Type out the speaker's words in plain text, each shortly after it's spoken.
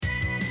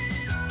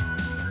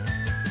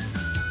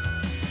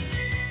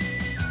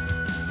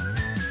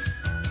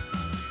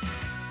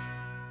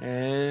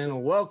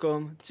and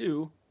welcome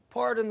to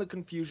Pardon the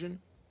Confusion.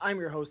 I'm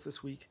your host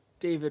this week,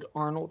 David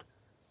Arnold.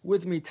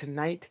 With me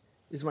tonight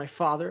is my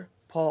father,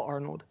 Paul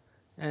Arnold,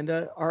 and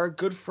our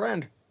good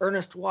friend,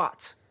 Ernest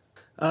Watts.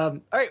 All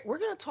right, we're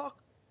going to talk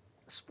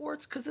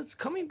sports because it's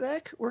coming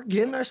back. We're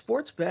getting our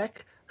sports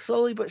back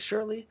slowly but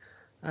surely.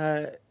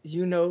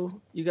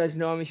 You guys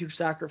know I'm a huge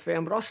soccer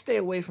fan, but I'll stay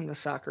away from the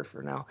soccer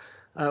for now.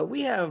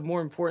 We have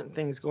more important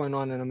things going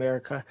on in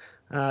America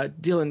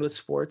dealing with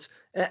sports.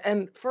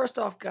 And first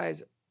off,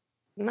 guys,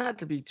 not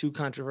to be too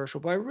controversial,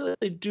 but I really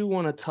do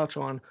want to touch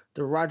on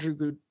the Roger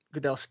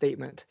Goodell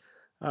statement,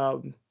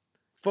 um,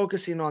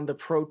 focusing on the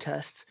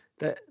protests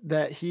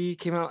that he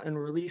came out and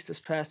released this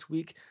past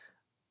week,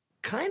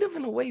 kind of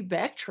in a way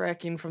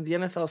backtracking from the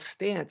NFL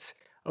stance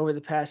over the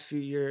past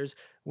few years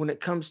when it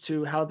comes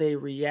to how they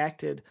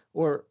reacted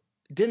or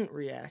didn't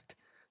react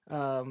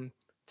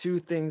to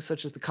things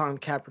such as the Colin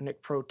Kaepernick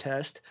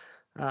protest,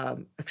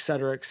 et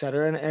cetera,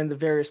 and the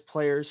various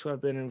players who have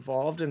been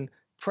involved and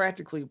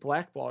practically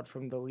blackballed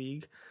from the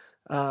league.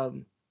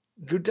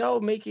 Goodell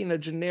making a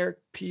generic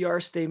PR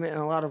statement in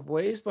a lot of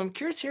ways, but I'm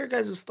curious to hear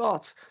guys'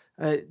 thoughts.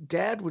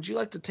 Dad, would you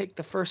like to take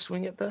the first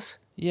swing at this?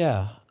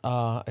 Yeah,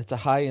 it's a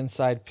high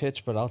inside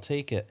pitch, but I'll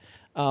take it.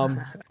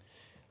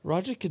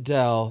 Roger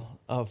Goodell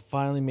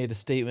finally made a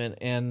statement,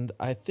 and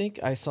I think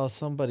I saw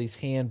somebody's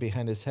hand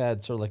behind his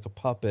head, sort of like a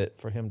puppet,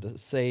 for him to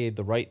say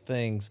the right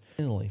things.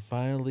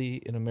 Finally,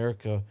 in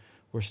America,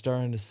 we're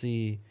starting to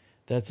see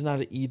that's not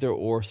an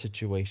either-or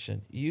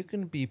situation. You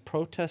can be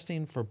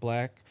protesting for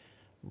black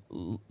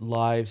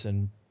lives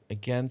and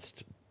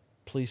against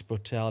police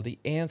brutality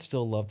and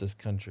still love this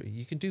country.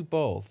 You can do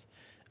both.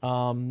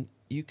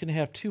 You can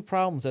have two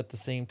problems at the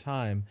same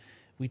time.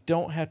 We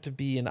don't have to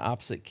be in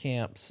opposite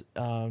camps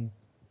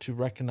to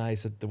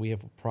recognize that we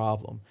have a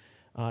problem.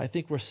 I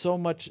think we're so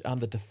much on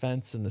the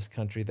defense in this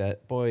country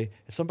that, boy,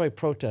 if somebody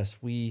protests,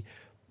 we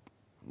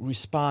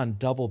respond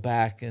double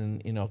back and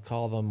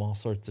call them all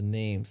sorts of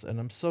names. And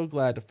I'm so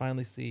glad to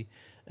finally see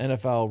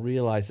NFL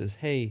realizes,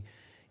 hey,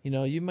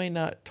 you may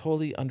not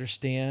totally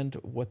understand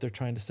what they're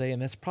trying to say,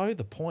 and that's probably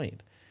the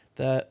point,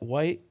 that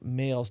white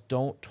males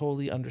don't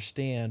totally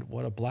understand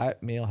what a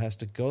black male has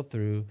to go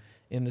through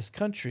in this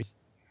country.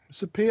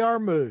 It's a PR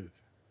move.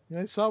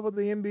 You saw what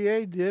the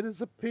NBA did.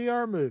 It's a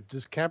PR move.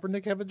 Does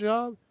Kaepernick have a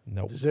job?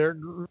 Nope. Does Eric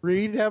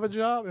Reed have a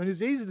job? And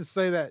it's easy to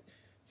say that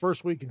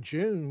first week in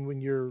June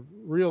when your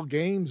real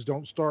games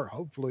don't start,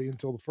 hopefully,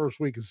 until the first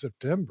week of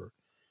September.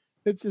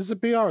 It's a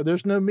PR.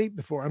 There's no meat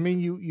before. I mean,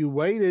 you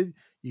waited.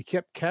 You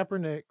kept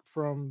Kaepernick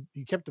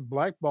you kept him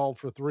blackballed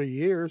for 3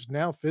 years.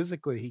 Now,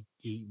 physically,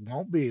 he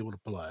won't be able to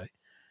play.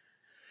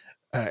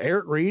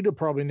 Eric Reed will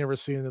probably never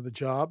see another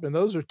job. And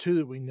those are two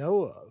that we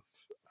know of.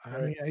 Right.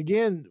 I mean,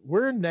 again,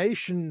 we're a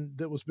nation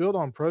that was built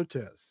on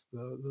protests.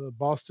 The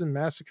Boston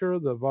Massacre,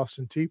 the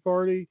Boston Tea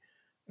Party.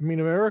 I mean,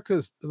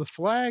 the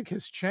flag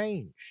has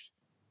changed.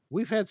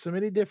 We've had so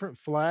many different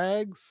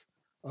flags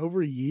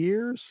over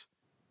years,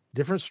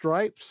 different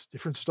stripes,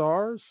 different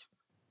stars,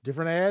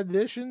 different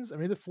additions. I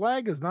mean, the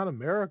flag is not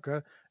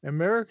America.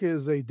 America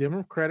is a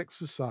democratic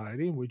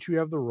society in which you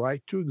have the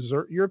right to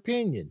exert your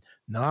opinion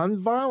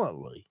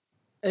non-violently.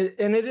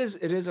 And it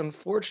is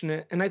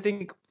unfortunate. And I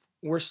think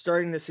we're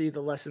starting to see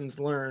the lessons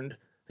learned.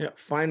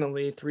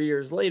 Finally, 3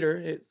 years later,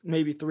 it's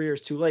maybe 3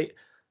 years too late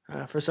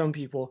for some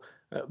people.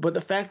 But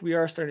the fact we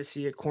are starting to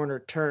see a corner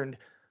turned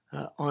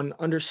on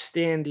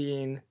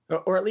understanding,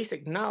 or at least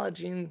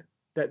acknowledging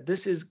that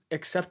this is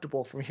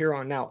acceptable from here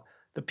on out.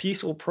 The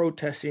peaceful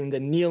protesting, the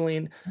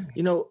kneeling.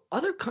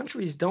 Other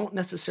countries don't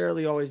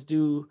necessarily always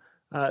do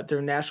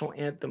their national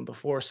anthem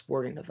before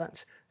sporting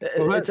events.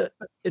 Well, it's a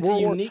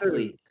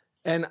uniquely,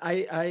 and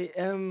I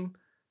am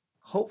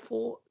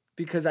hopeful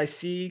because I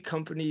see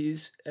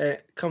companies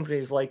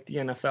like the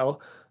NFL,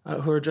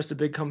 who are just a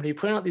big company,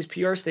 putting out these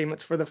PR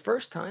statements for the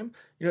first time.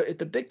 If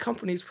the big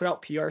companies put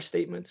out PR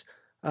statements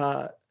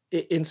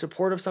in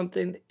support of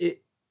something,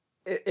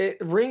 it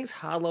rings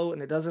hollow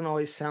and it doesn't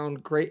always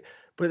sound great.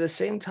 But at the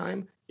same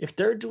time, if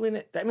they're doing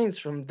it, that means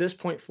from this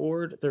point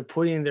forward, they're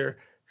putting their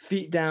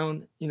feet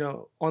down,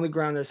 on the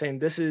ground. They're saying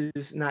this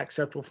is not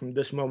acceptable from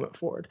this moment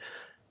forward.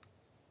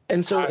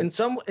 And so in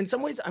some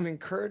ways I'm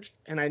encouraged,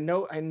 and I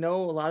know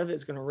a lot of it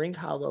is going to ring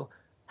hollow.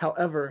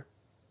 However,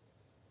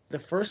 the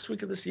first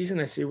week of the season,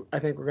 I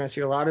think we're going to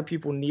see a lot of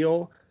people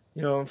kneel,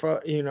 in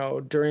front,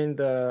 during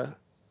the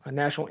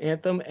national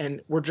anthem,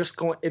 and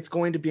it's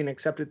going to be an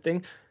accepted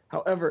thing.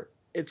 However,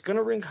 it's going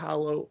to ring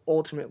hollow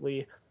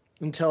ultimately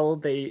until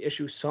they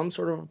issue some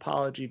sort of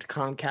apology to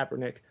Colin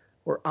Kaepernick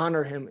or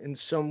honor him in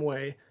some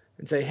way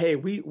and say, hey,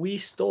 we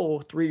stole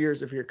 3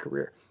 years of your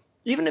career.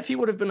 Even if he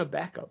would have been a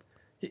backup,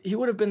 he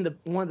would have been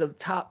one of the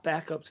top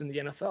backups in the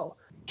NFL.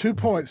 2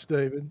 points,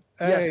 David.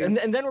 Yes, and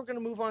then we're going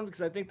to move on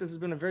because I think this has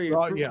been a very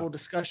fruitful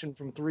discussion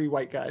from three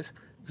white guys.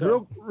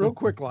 So real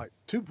quick,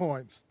 2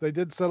 points. They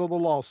did settle the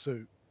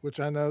lawsuit, which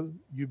I know,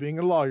 you being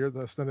a lawyer,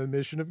 that's an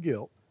admission of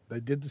guilt. They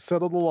did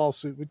settle the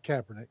lawsuit with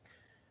Kaepernick.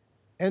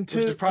 And two,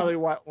 which is probably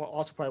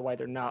why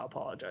they're not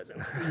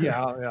apologizing.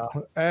 Yeah.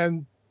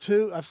 And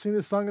two, I've seen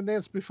this song and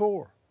dance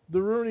before.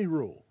 The Rooney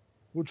Rule.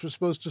 which was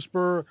supposed to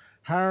spur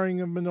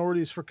hiring of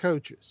minorities for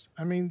coaches.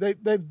 I mean,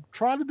 they've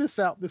trotted this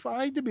out before.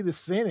 I hate to be the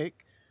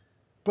cynic,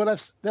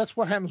 but that's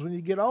what happens when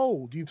you get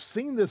old. You've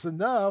seen this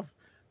enough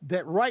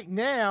that right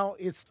now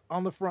it's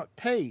on the front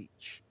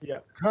page. Yeah.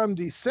 Come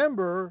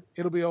December,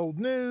 it'll be old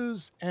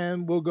news,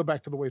 and we'll go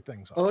back to the way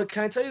things are. Well,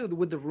 can I tell you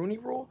with the Rooney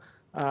Rule?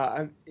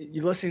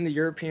 You listening to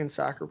European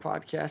soccer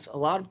podcasts? A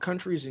lot of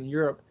countries in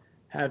Europe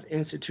have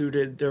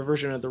instituted their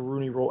version of the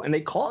Rooney Rule, and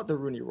they call it the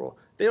Rooney Rule.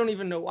 They don't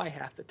even know why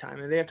half the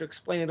time, and they have to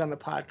explain it on the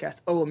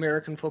podcast. Oh,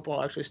 American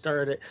football actually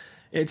started it.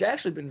 And it's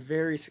actually been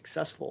very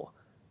successful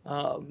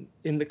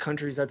in the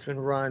countries that's been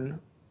run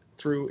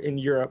through in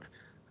Europe,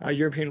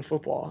 European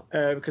football,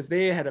 because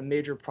they had a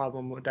major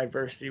problem with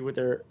diversity with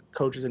their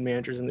coaches and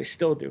managers, and they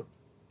still do.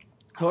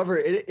 However,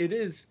 it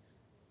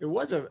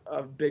was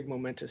a big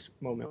momentous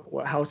moment.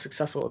 How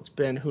successful it's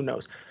been, who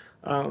knows?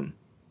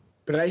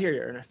 But I hear you,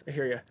 Ernest. I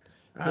hear you.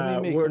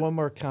 Let me make one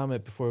more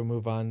comment before we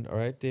move on. All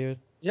right, David?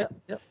 Yeah.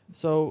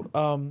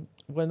 So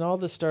when all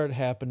this started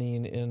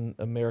happening in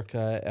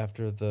America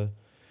after the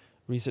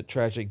recent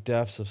tragic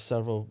deaths of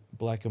several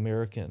Black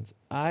Americans,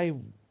 I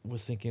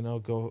was thinking,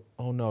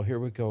 oh no, here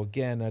we go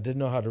again. I didn't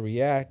know how to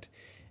react.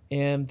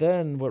 And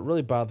then what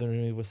really bothered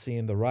me was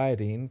seeing the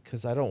rioting,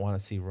 because I don't want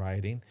to see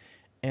rioting.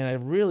 And I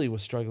really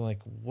was struggling,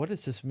 like, what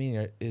does this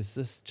mean? Is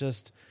this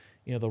just,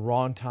 the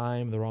wrong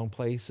time, the wrong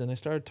place? And I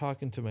started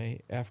talking to my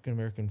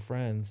African-American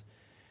friends,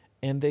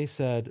 and they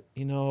said,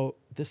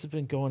 this has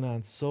been going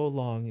on so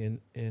long,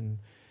 and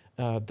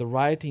the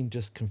rioting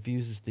just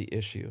confuses the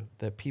issue,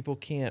 that people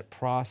can't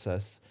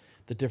process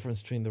the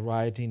difference between the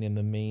rioting and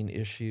the main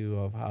issue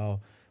of how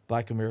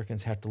Black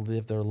Americans have to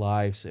live their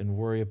lives and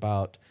worry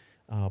about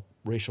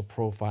racial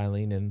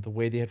profiling and the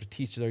way they have to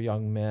teach their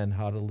young men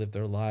how to live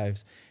their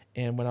lives.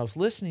 And when I was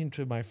listening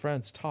to my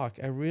friends talk,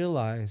 I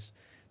realized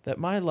that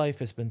my life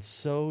has been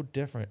so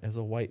different as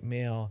a white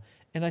male.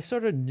 And I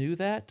sort of knew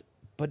that,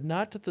 but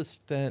not to the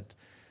extent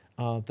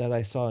that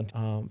I saw.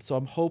 So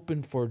I'm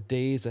hoping for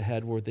days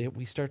ahead where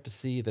we start to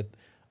see that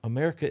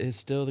America is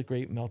still the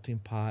great melting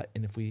pot.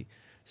 And if we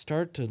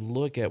start to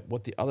look at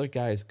what the other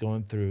guy is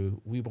going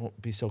through, we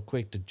won't be so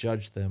quick to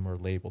judge them or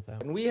label them.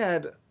 And we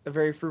had a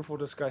very fruitful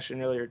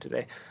discussion earlier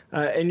today,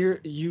 and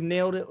you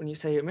nailed it when you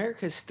say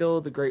America is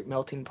still the great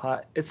melting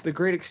pot. It's the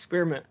great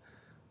experiment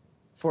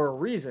for a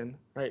reason,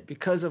 right?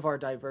 Because of our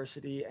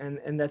diversity,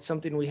 and that's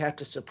something we have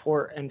to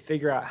support and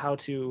figure out how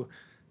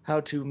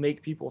to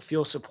make people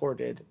feel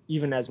supported,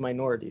 even as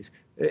minorities.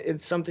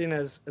 It's something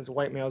as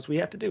white males we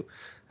have to do,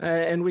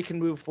 and we can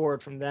move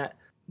forward from that.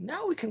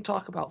 Now we can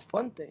talk about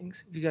fun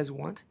things if you guys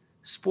want.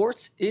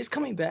 Sports is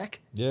coming back.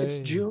 Yay.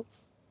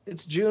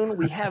 It's June.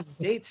 We have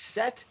dates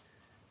set.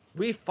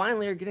 We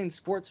finally are getting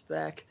sports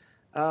back.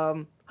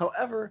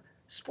 However,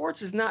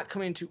 sports is not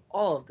coming to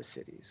all of the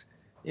cities,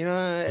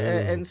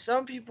 and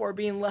some people are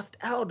being left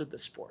out of the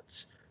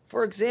sports.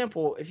 For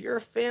example, if you're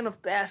a fan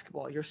of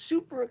basketball, you're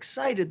super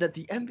excited that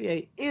the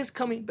NBA is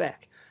coming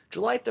back.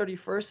 July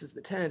 31st is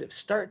the tentative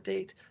start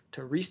date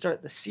to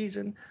restart the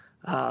season.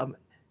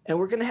 And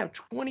we're going to have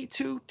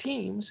 22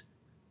 teams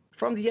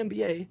from the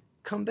NBA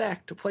come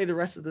back to play the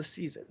rest of the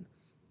season.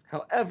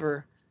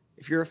 However,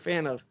 if you're a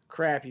fan of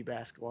crappy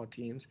basketball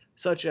teams,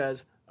 such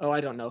as,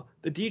 the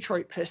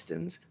Detroit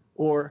Pistons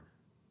or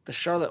the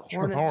Charlotte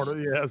Hornets,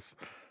 Yes.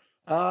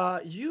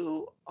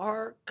 You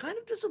are kind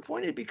of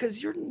disappointed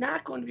because you're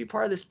not going to be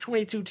part of this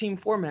 22-team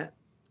format.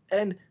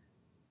 And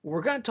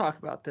we're going to talk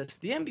about this.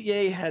 The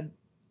NBA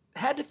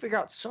had to figure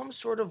out some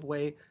sort of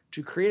way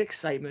to create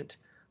excitement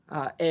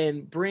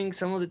and bring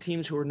some of the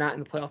teams who are not in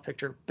the playoff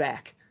picture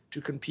back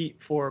to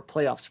compete for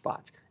playoff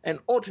spots. And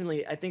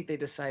ultimately, I think they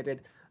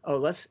decided,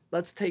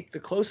 let's take the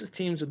closest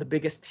teams with the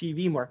biggest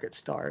TV market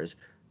stars,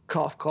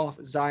 cough, cough,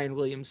 Zion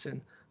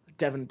Williamson,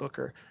 Devin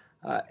Booker,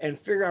 and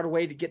figure out a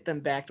way to get them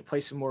back to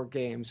play some more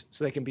games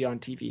so they can be on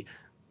TV.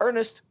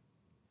 Ernest,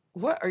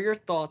 what are your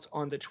thoughts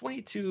on the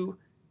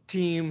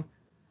 22-team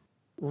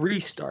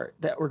restart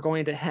that we're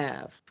going to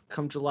have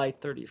come July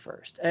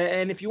 31st?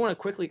 And if you want to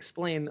quickly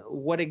explain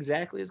what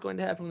exactly is going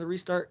to happen with the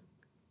restart,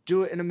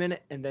 do it in a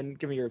minute and then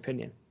give me your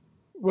opinion.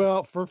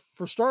 Well, for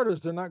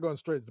starters, they're not going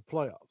straight to the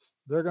playoffs.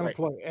 They're going to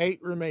play 8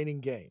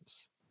 remaining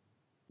games,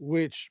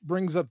 which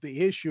brings up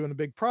the issue and a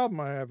big problem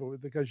I have with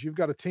it, because you've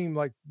got a team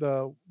like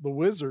the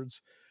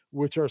Wizards,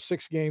 which are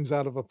 6 games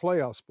out of a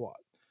playoff spot,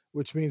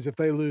 which means if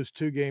they lose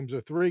 2 games or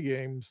 3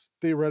 games,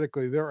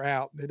 theoretically they're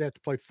out. They'd have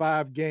to play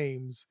 5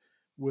 games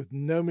with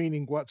no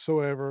meaning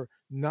whatsoever,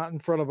 not in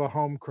front of a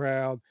home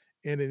crowd,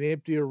 in an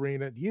empty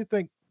arena. Do you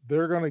think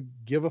they're going to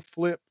give a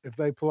flip if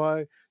they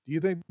play? Do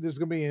you think there's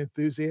going to be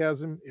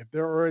enthusiasm if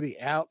they're already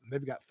out and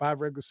they've got 5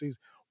 regular seasons?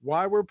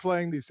 Why we're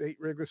playing these 8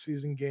 regular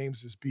season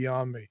games is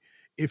beyond me.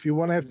 If you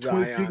want to have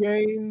 22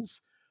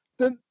 games,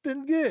 then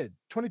good.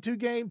 22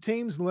 game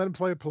teams, and let them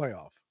play a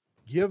playoff.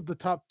 Give the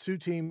top 2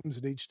 teams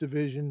in each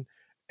division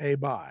a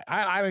bye.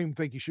 I don't even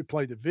think you should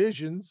play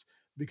divisions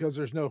because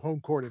there's no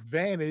home court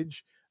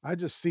advantage. I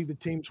just see the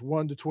teams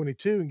 1 to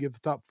 22 and give the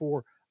top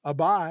 4 a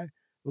bye.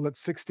 Let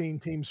 16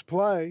 teams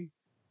play.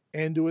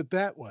 and do it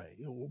that way.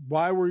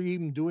 Why were you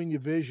even doing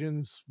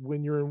divisions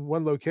when you're in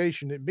one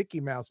location at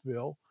Mickey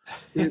Mouseville?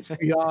 It's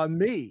beyond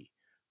me.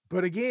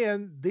 But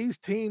again, these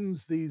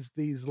teams,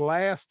 these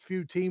last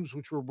few teams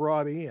which were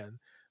brought in,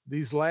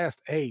 these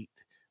last 8,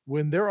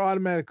 when they're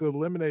automatically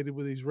eliminated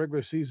with these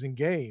regular season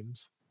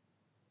games,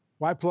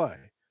 why play?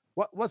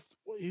 What's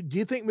do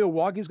you think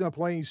Milwaukee's going to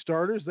play any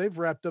starters? They've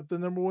wrapped up the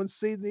number 1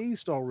 seed in the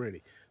East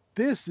already.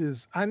 This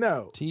is, I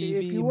know,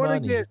 TV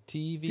money,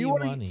 TV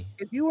money.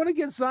 If you want to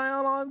get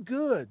Zion on,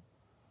 good.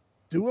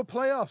 Do a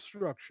playoff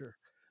structure.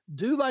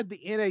 Do like the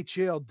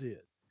NHL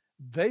did.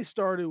 They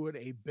started with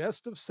a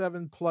best of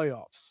 7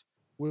 playoffs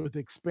with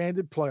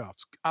expanded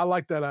playoffs. I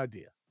like that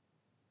idea.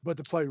 But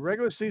to play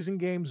regular season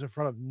games in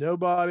front of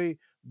nobody,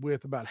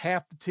 with about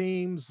half the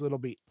teams that'll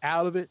be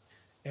out of it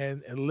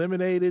and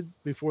eliminated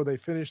before they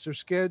finish their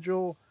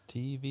schedule.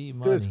 TV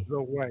money. This is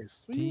a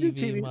waste.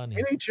 TV money.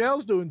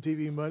 NHL's doing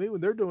TV money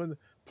when they're doing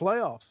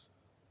playoffs.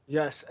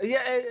 Yes.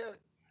 Yeah.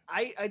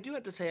 I do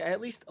have to say, I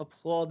at least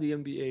applaud the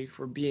NBA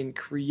for being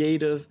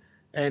creative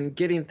and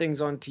getting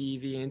things on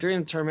TV and during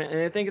the tournament.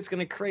 And I think it's going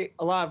to create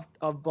a lot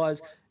of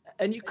buzz.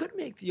 And you could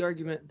make the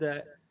argument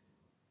that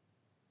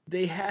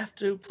they have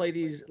to play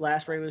these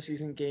last regular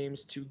season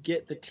games to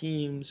get the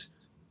teams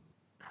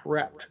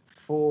prepped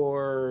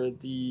for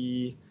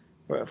the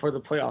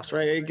playoffs,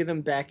 right? Get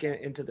them back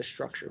into the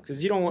structure,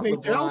 because you don't want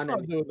NHL's LeBron.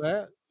 Not doing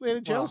that. The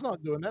NHL's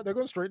not doing that. They're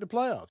going straight to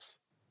playoffs.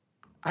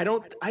 I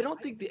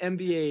don't think the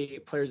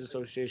NBA Players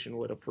Association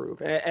would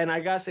approve. And I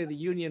gotta say, the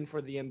union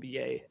for the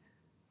NBA,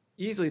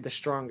 easily the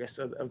strongest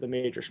of the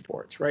major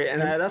sports, right?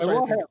 And that's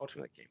what I think it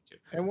ultimately came to.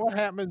 And what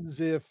happens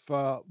if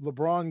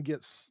LeBron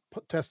gets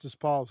tested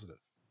positive?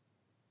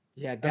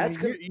 Yeah, that's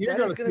gonna be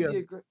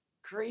a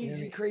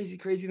crazy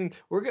thing.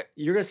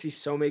 You're gonna see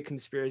so many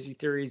conspiracy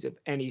theories if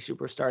any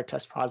superstar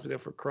tests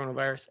positive for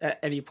coronavirus at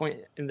any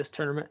point in this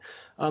tournament.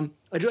 I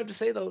do have to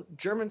say though,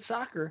 German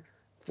soccer,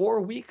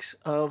 4 weeks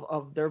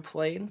of their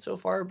playing so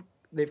far,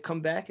 they've come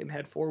back and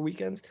had 4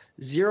 weekends,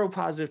 0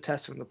 positive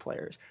tests from the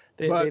players.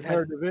 They've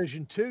had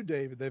Division II,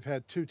 David. They've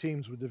had 2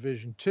 teams with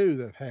Division II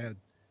that have had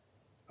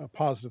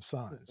positive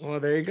signs. Well,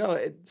 there you go.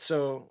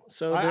 So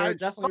there are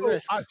definitely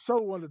risks. I so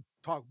want to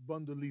talk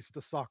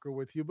Bundesliga soccer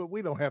with you, but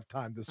we don't have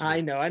time this week. I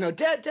know.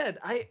 Dad,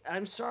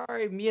 I'm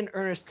sorry. Me and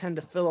Ernest tend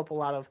to fill up a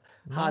lot of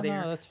hot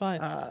air. No, that's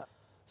fine.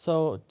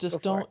 So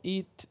just don't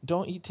eat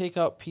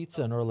takeout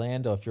pizza in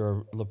Orlando if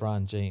you're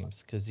LeBron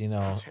James, because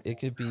it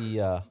could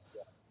be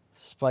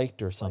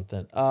spiked or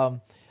something.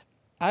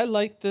 I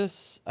like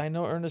this. I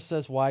know Ernest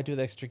says, why do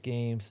the extra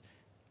games?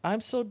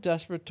 I'm so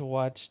desperate to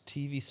watch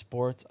TV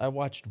sports. I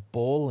watched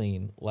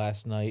bowling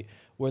last night,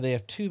 where they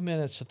have 2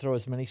 minutes to throw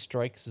as many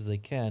strikes as they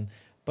can.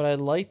 But I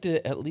liked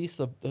it, at least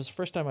it was the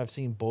first time I've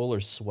seen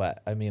bowlers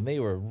sweat. I mean, they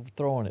were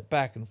throwing it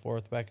back and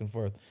forth.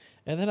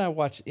 And then I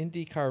watched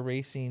IndyCar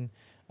racing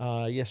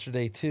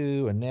yesterday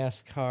too, and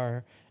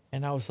NASCAR.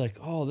 And I was like,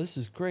 oh, this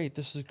is great.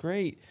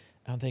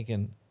 I'm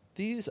thinking,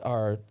 these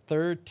are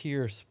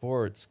third-tier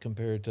sports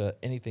compared to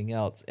anything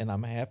else, and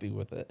I'm happy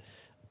with it.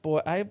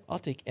 Boy, I'll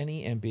take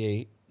any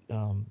NBA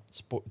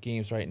sport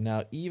games right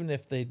now, even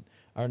if they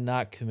are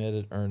not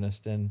committed,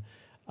 Ernest. And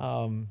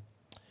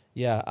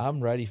yeah, I'm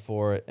ready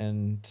for it,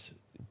 and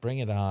bring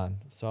it on.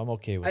 So I'm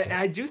okay with it.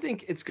 I do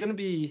think it's going to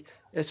be,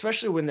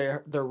 especially when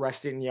they're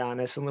resting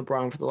Giannis and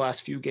LeBron for the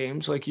last few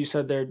games. Like you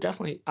said, they're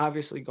definitely,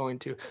 obviously going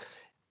to.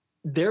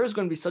 There's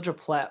going to be such a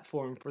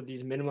platform for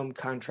these minimum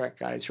contract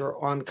guys who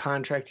are on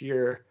contract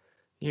year,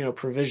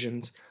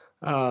 provisions,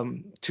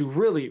 to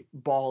really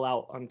ball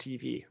out on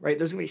TV, right?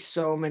 There's going to be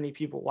so many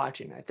people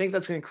watching. I think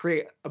that's going to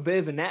create a bit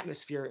of an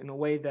atmosphere in a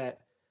way that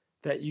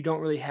you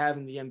don't really have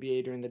in the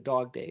NBA during the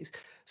dog days.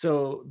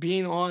 So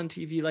being on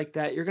TV like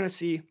that, you're going to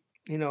see,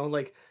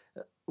 like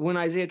when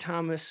Isaiah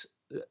Thomas,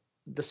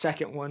 the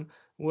second one,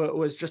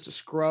 was just a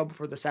scrub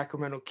for the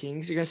Sacramento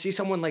Kings. You're going to see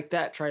someone like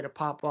that try to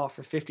pop off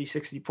for 50,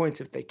 60 points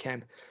if they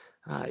can,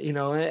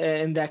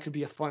 and that could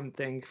be a fun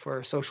thing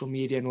for social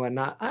media and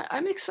whatnot.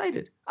 I'm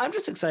excited. I'm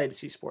just excited to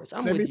see sports.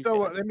 Let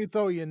me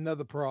throw you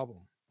another problem.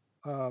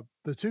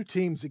 The 2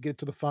 teams that get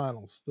to the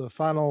finals, the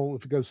final,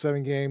 if it goes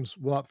 7 games,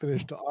 will not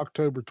finish to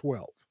October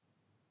 12th.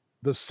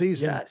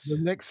 The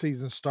next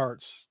season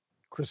starts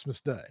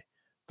Christmas Day.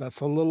 That's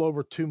a little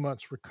over 2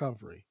 months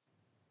recovery.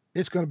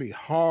 It's going to be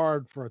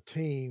hard for a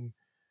team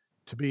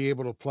to be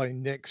able to play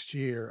next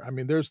year. I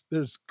mean, there's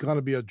going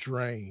to be a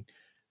drain.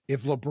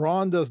 If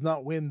LeBron does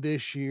not win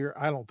this year,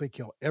 I don't think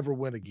he'll ever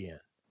win again,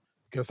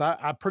 because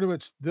I pretty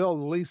much, they'll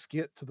at least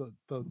get to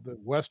the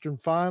Western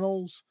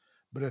Finals.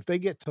 But if they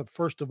get to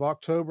 1st of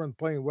October and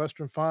playing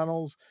Western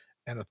Finals,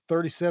 and a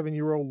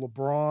 37-year-old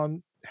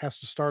LeBron has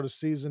to start a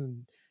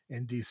season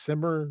in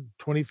December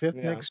 25th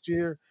next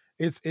year,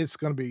 it's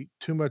going to be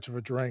too much of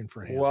a drain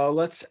for him.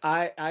 Well,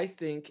 I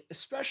think,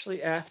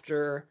 especially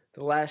after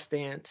the Last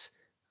Dance,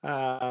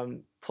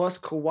 plus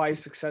Kawhi's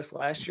success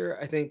last year,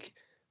 I think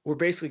we're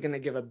basically going to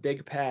give a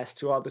big pass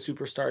to all the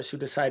superstars who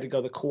decide to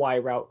go the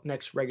Kawhi route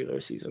next regular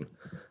season.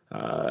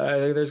 I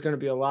think there's going to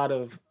be a lot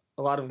of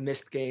a lot of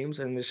missed games,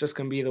 and it's just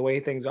going to be the way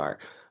things are.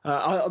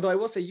 Although I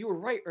will say you were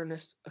right,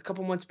 Ernest, a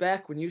couple months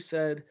back when you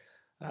said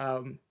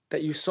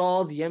that you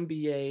saw the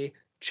NBA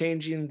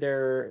changing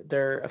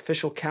their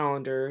official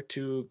calendar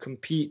to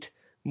compete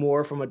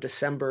more from a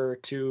December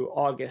to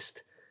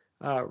August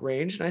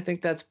range, and I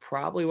think that's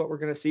probably what we're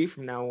going to see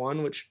from now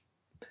on, which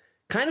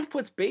kind of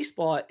puts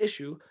baseball at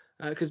issue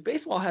because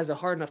baseball has a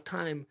hard enough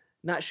time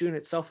not shooting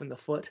itself in the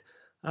foot,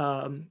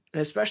 and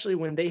especially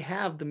when they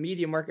have the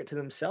media market to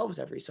themselves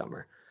every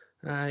summer.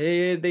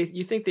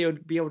 You think they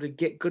would be able to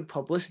get good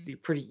publicity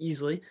pretty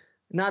easily.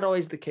 Not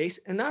always the case,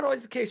 and not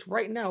always the case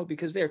right now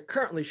because they're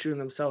currently shooting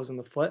themselves in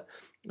the foot.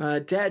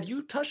 Dad,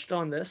 you touched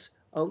on this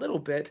a little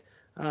bit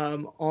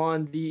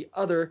on the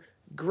other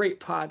great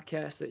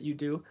podcast that you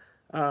do.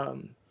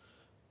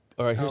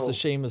 All right, here's the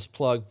shameless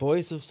plug.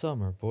 Boys of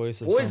Summer.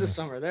 Boys of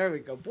Summer. There we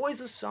go. Boys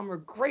of Summer.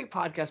 Great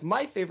podcast.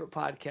 My favorite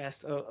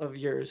podcast of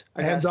yours.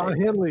 And Don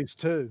Henley's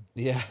too.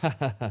 Yeah.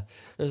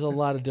 There's a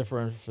lot of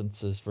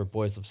differences for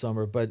Boys of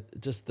Summer,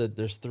 but just that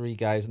there's three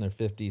guys in their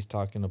 50s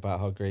talking about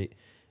how great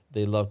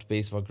they loved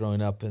baseball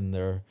growing up and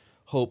their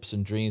hopes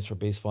and dreams for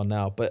baseball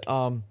now. But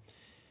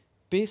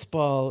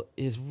baseball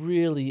is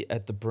really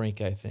at the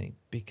brink, I think,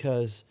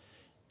 because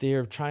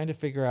they're trying to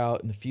figure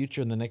out in the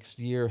future, in the next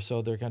year or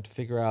so, they're going to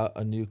figure out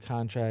a new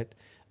contract.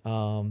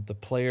 The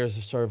players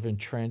are sort of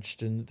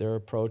entrenched in their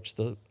approach.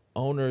 The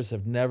owners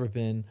have never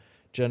been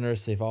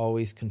generous. They've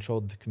always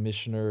controlled the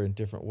commissioner in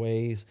different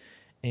ways.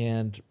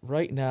 And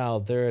right now,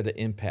 they're at an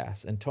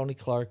impasse. And Tony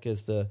Clark,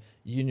 as the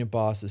union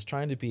boss, is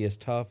trying to be as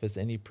tough as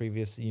any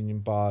previous union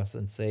boss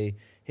and say,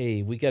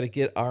 hey, we got to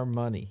get our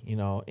money,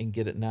 and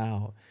get it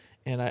now.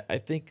 And I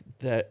think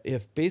that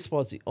if baseball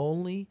is the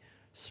only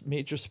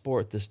major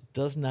sport this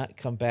does not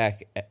come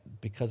back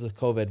because of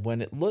COVID,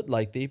 when it looked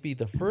like they'd be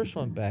the first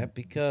one back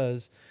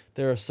because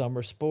they're a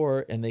summer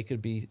sport and they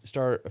could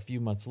start a few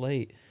months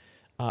late,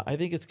 I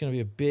think it's going to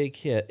be a big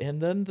hit. And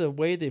then the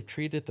way they've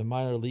treated the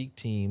minor league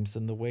teams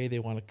and the way they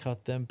want to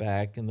cut them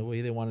back and the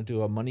way they want to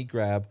do a money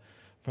grab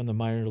from the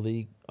minor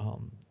league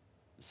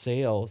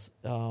sales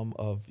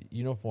of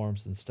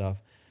uniforms and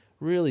stuff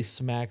really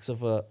smacks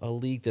of a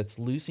league that's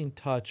losing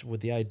touch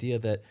with the idea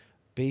that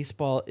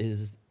baseball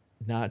is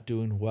not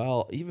doing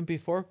well even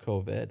before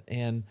COVID.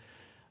 And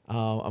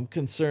I'm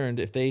concerned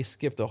if they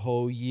skipped a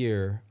whole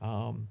year,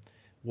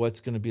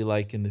 what's going to be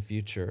like in the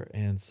future.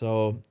 And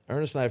so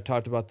Ernest and I have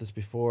talked about this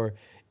before.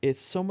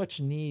 It's so much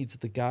needs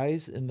the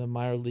guys in the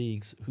minor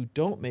leagues who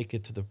don't make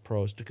it to the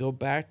pros to go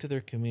back to their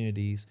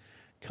communities,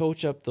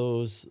 coach up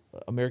those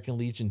American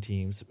Legion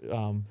teams,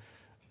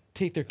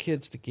 take their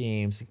kids to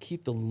games and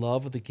keep the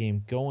love of the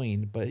game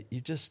going. But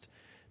they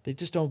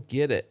just don't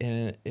get it,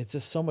 and it's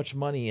just so much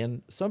money.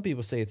 And some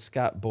people say it's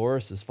Scott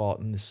Boris's fault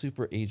and the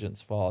super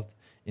agent's fault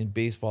in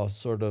baseball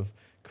sort of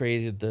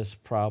created this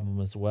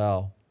problem as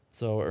well.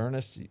 So,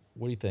 Ernest,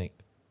 what do you think?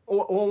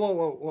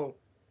 Whoa.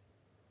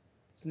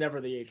 It's never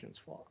the agent's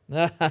fault.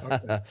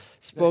 Okay.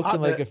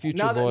 Spoken like a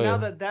future lawyer. Now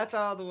that that's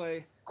out of the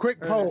way.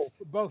 Quick poll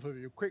for both of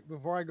you. Quick,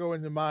 before I go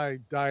into my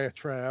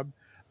diatribe,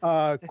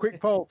 quick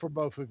poll for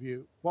both of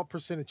you. What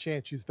percent of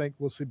chance you think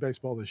we'll see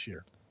baseball this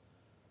year?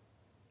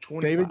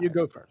 25. David, you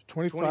go first.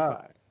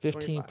 25.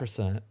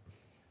 15%.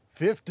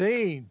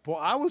 15. Boy,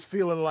 I was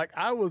feeling like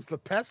I was the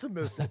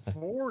pessimist at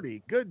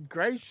 40. Good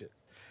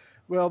gracious.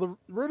 Well, the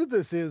root of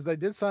this is they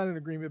did sign an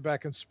agreement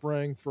back in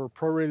spring for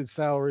prorated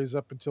salaries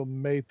up until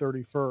May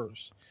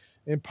 31st.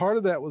 And part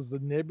of that was the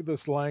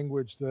nebulous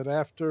language that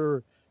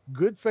after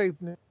good faith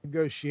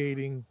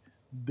negotiating,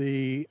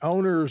 the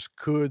owners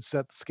could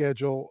set the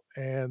schedule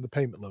and the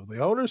payment level.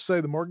 The owners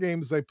say the more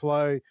games they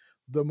play,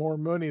 the more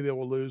money they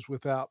will lose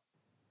without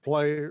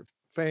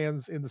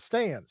fans in the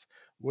stands.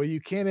 Well, you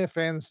can't have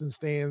fans in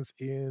stands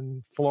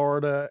in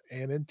Florida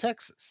and in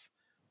Texas,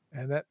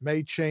 and that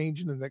may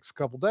change in the next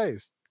couple of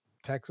days.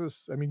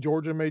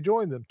 Georgia may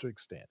join them to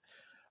extent.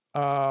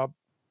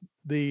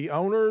 The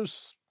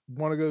owners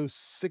want to go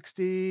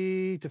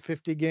 60 to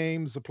 50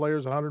 games. The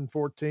players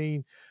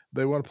 114.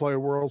 They want to play a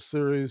World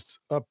Series.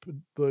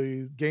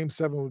 The Game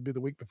 7 would be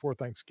the week before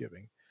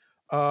Thanksgiving.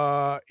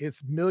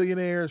 It's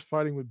millionaires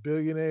fighting with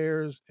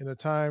billionaires in a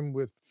time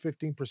with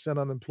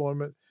 15%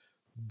 unemployment.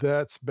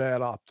 That's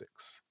bad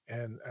optics.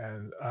 And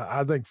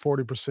I think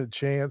 40%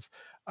 chance.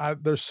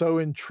 They're so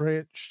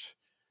entrenched.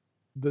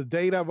 The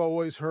date I've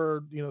always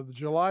heard, the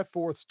July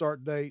 4th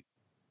start date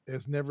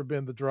has never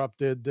been the drop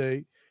dead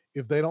date.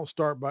 If they don't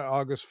start by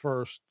August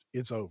 1st,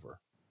 it's over.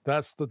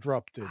 That's the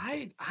drop dead.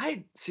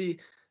 I see.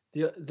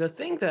 The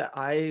thing that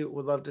I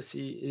would love to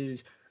see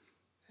is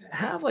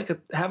have a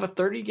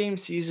 30-game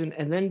season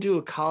and then do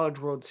a College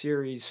World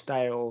Series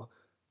style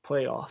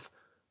playoff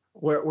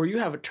where you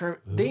have a term.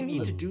 They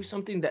need to do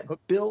something that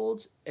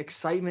builds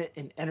excitement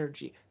and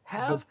energy.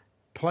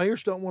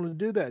 Players don't want to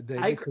do that,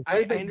 David.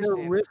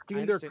 They're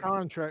risking their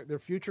contract, their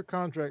future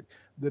contract,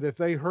 that if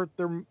they hurt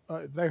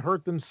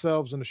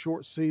themselves in a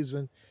short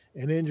season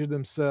and injure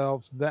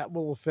themselves, that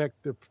will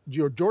affect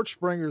George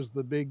Springer's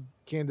the big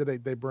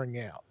candidate they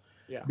bring out.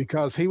 Yeah.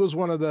 Because he was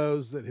one of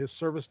those that his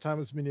service time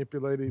is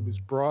manipulated. He was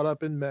brought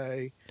up in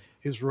May.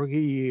 his rookie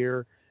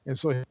year. And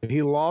so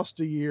he lost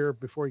a year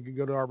before he could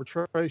go to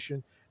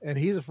arbitration, and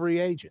he's a free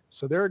agent.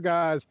 So there are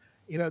guys,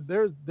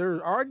 there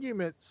are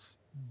arguments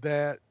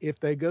that if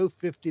they go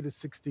 50 to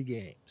 60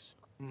 games,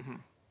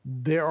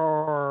 there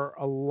are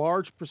a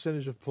large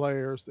percentage of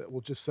players that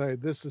will just say,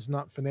 this is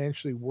not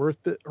financially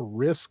worth it, a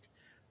risk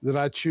that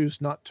I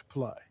choose not to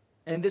play.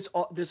 And this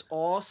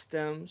all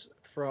stems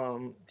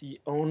from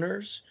the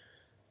owners.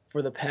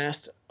 For the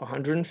past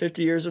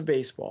 150 years of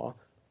baseball,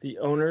 the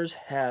owners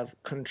have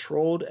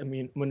controlled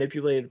and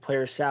manipulated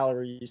player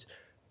salaries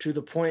to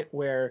the point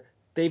where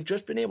they've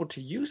just been able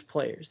to use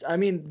players. I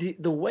mean,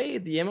 the way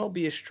the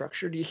MLB is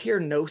structured, you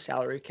hear no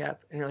salary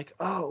cap, and you're like,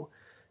 oh,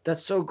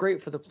 that's so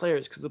great for the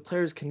players because the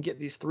players can get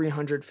these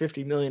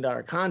 $350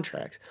 million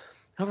contracts.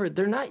 However,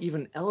 they're not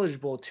even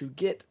eligible to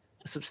get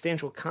a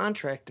substantial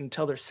contract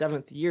until their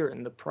 7th year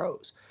in the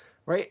pros,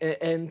 right?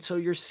 And so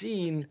you're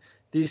seeing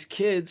these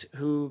kids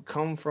who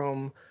come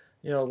from,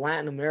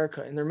 Latin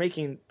America, and they're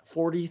making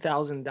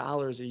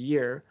 $40,000 a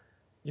year,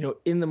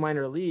 in the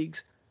minor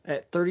leagues,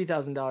 at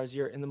 $30,000 a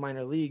year in the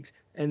minor leagues,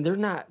 and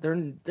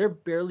they're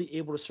barely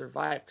able to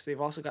survive because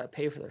they've also got to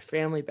pay for their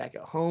family back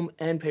at home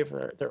and pay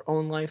for their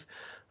own life.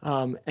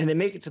 And they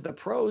make it to the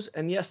pros,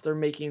 and yes, they're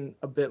making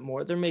a bit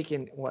more. They're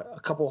making a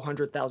couple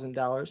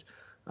 $100,000,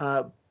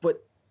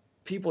 but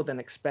people then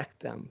expect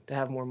them to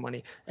have more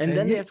money, and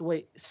then they have to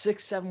wait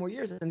 6-7 more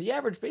years. And the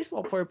average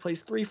baseball player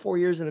plays 3-4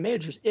 years in the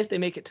majors if they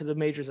make it to the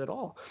majors at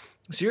all.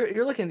 So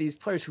you're looking at these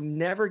players who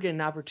never get an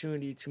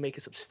opportunity to make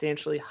a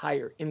substantially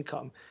higher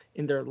income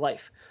in their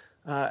life.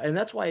 And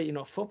that's why,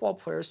 football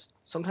players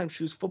sometimes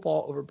choose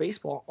football over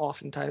baseball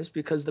oftentimes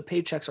because the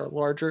paychecks are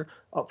larger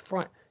up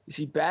front. You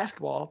see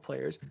basketball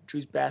players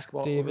choose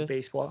basketball over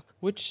baseball.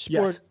 Which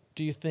sport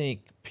do you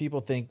think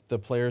people think the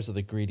players are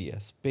the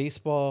greediest?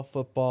 Baseball,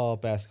 football,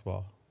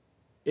 basketball?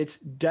 It's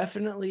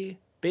definitely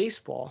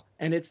baseball,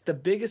 and it's the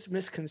biggest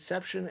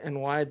misconception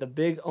and why the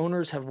big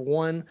owners have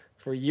won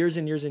for years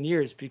and years and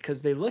years,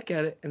 because they look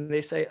at it and they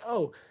say,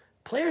 oh,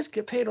 players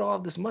get paid all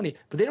of this money,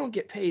 but they don't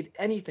get paid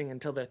anything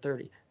until they're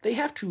 30. They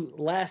have to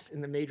last in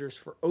the majors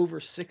for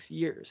over 6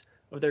 years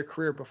of their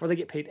career before they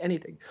get paid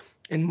anything.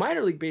 And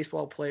minor league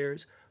baseball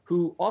players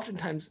who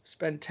oftentimes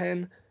spend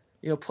 10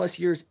 plus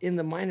years in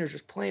the minors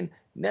just playing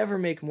never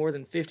make more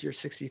than $50,000 or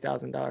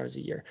 $60,000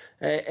 a year,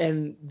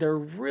 and they're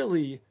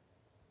really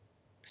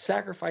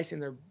sacrificing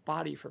their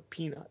body for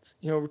peanuts.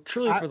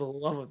 Truly for the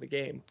love of the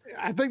game.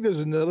 I think there's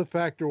another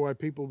factor why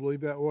people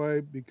believe that way,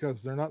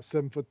 because they're not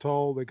 7 foot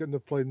tall. They couldn't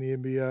have played in the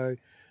NBA.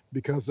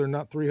 Because they're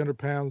not 300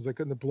 pounds. They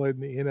couldn't have played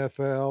in the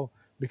NFL.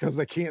 Because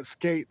they can't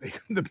skate. They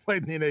couldn't have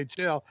played in the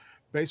NHL.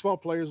 Baseball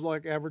players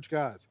like average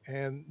guys,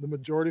 and the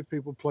majority of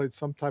people played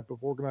some type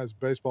of organized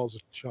baseball as a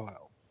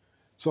child.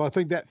 So I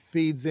think that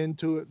feeds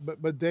into it.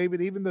 But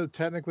David, even though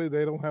technically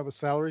they don't have a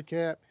salary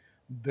cap,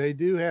 they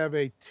do have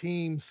a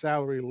team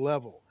salary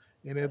level.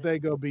 And if they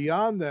go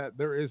beyond that,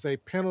 there is a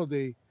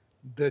penalty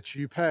that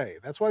you pay.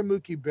 That's why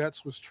Mookie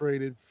Betts was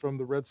traded from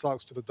the Red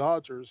Sox to the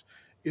Dodgers,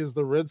 is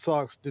the Red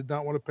Sox did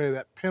not want to pay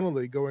that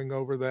penalty going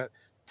over that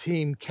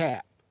team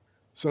cap.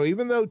 So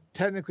even though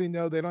technically,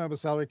 no, they don't have a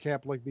salary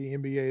cap like the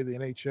NBA, the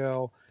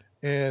NHL,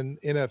 and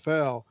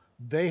NFL,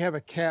 they have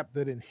a cap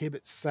that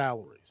inhibits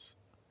salaries.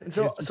 And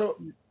so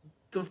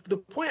the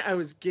point I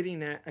was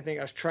getting at, I think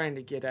I was trying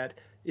to get at,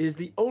 is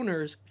the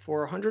owners for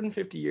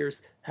 150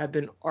 years have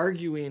been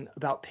arguing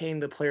about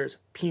paying the players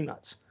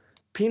peanuts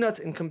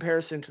in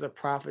comparison to the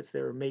profits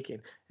they were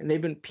making. And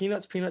they've been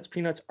peanuts,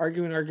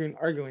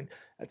 arguing.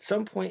 At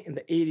some point in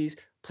the 80s,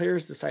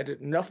 players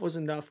decided enough was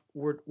enough.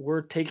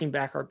 We're taking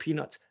back our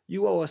peanuts.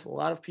 You owe us a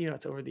lot of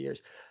peanuts over the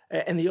years.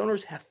 And the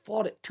owners have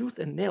fought it tooth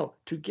and nail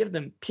to give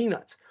them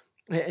peanuts.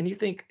 And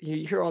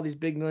you hear all these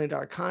big $1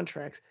 million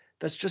contracts.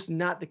 That's just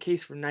not the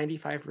case for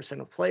 95%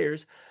 of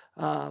players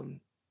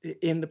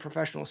in the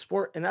professional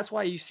sport. And that's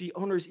why you see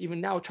owners even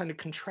now trying to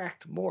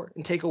contract more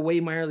and take away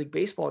minor league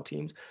baseball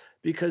teams,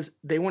 because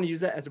they want to use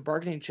that as a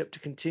bargaining chip to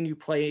continue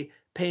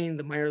paying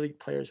the minor league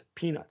players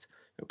peanuts.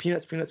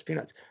 Peanuts.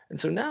 And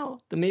so now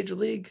the major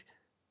league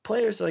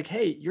players are like,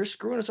 hey, you're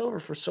screwing us over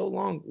for so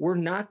long. We're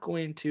not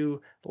going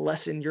to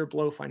lessen your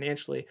blow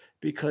financially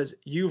because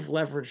you've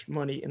leveraged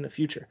money in the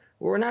future.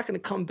 We're not going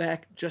to come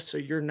back just so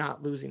you're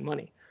not losing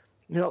money.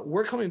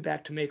 We're coming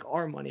back to make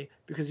our money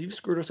because you've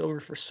screwed us over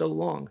for so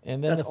long.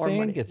 And then the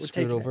fan gets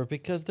screwed over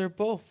because they're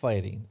both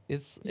fighting.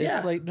 It's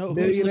like, no,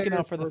 who's looking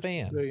out for the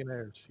fan?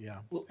 Billionaires, yeah.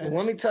 Well,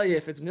 let me tell you,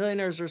 if it's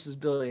millionaires versus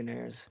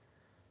billionaires,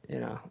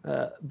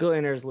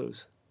 billionaires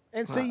lose.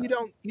 And see,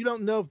 you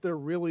don't know if they're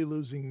really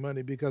losing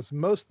money, because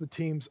most of the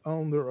teams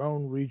own their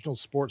own regional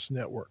sports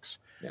networks.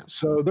 Yeah.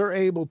 So they're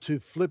able to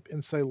flip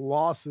and say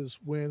losses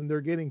when they're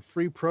getting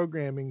free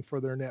programming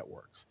for their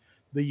networks.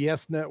 The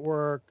Yes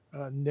Network,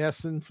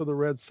 NESN for the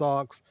Red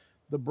Sox,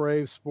 the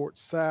Braves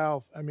Sports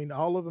South. I mean,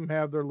 all of them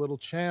have their little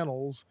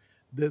channels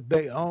that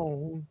they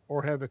own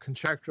or have a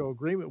contractual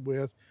agreement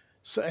with.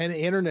 So, and the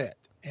internet.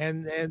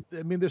 And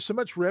I mean, there's so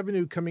much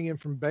revenue coming in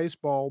from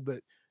baseball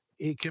that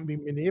it can be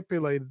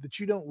manipulated that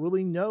you don't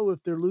really know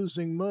if they're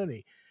losing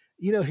money.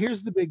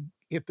 Here's the big,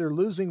 if they're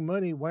losing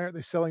money, why aren't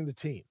they selling the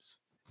teams?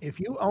 If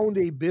you owned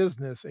a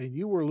business and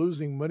you were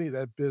losing money at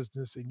that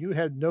business and you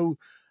had no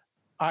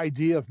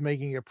idea of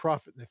making a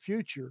profit in the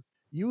future,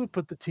 you would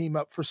put the team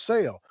up for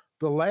sale.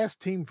 The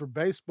last team for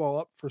baseball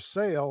up for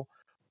sale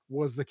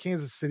was the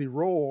Kansas City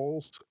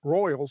Royals,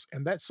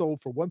 and that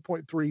sold for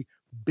 $1.3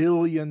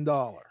 billion.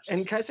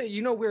 And can I say,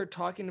 we were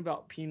talking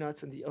about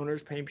peanuts and the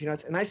owners paying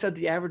peanuts, and I said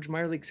the average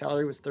minor league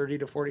salary was $30,000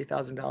 to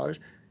 $40,000.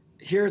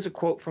 Here's a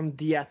quote from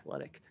The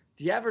Athletic.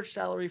 The average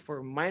salary for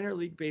a minor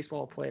league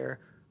baseball player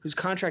whose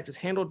contract is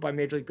handled by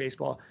Major League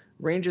Baseball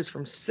ranges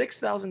from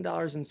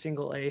 $6,000 in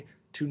single A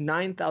to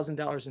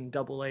 $9,000 in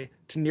double A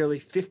to nearly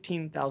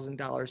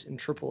 $15,000 in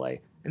triple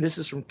A. And this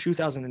is from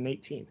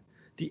 2018.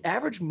 The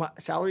average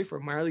salary for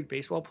a minor league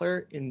baseball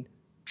player in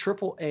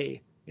triple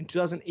A in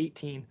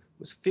 2018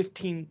 was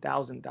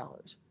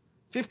 $15,000.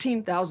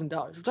 $15,000.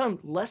 We're talking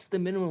less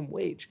than minimum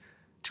wage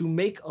to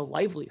make a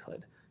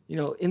livelihood,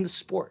 in the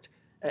sport.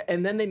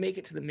 And then they make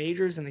it to the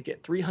majors and they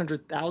get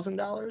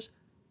 $300,000.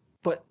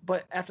 But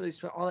after they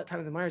spent all that time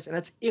in the minors, and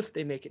that's if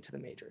they make it to the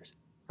majors,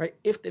 right?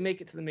 If they make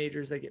it to the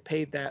majors, they get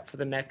paid that for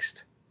the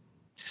next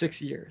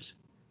 6 years,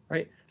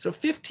 right? So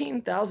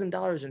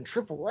 $15,000 in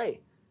AAA.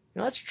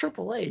 That's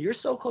AAA. You're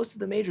so close to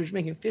the majors,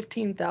 you're making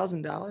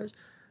 $15,000.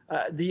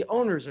 The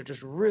owners are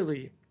just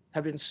really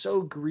have been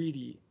so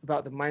greedy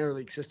about the minor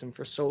league system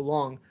for so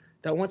long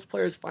that once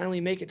players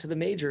finally make it to the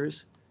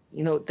majors,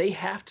 they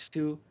have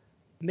to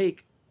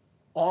make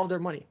all their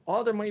money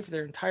for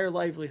their entire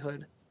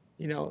livelihood,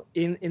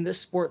 in this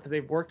sport that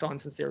they've worked on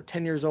since they were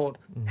 10 years old,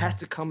 has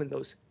to come in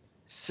those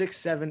 6,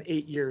 7,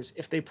 8 years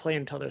if they play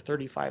until they're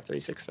 35,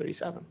 36,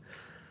 37.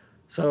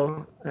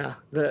 So yeah,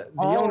 the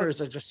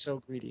owners are just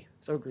so greedy.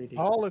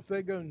 All if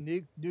they go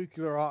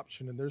nuclear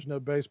option and there's no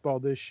baseball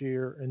this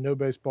year and no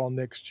baseball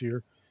next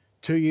year,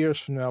 2 years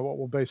from now, what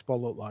will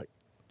baseball look like?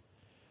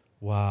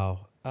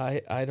 Wow.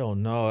 I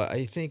don't know.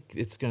 I think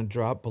it's going to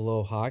drop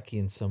below hockey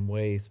in some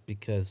ways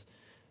because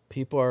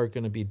people are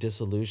going to be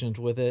disillusioned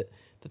with it.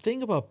 The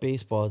thing about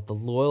baseball is the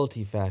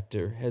loyalty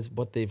factor has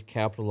what they've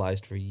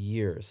capitalized for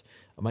years.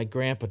 My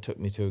grandpa took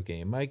me to a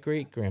game. My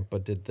great-grandpa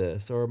did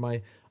this, or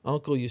my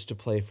uncle used to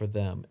play for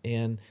them.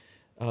 And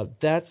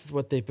that's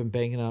what they've been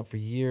banging out for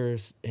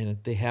years, and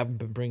they haven't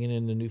been bringing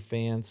in the new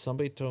fans.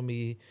 Somebody told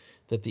me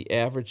that the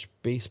average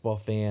baseball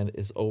fan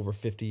is over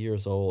 50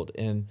 years old,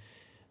 and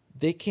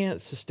they can't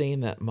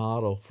sustain that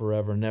model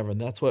forever and ever, and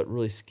that's what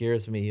really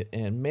scares me.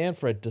 And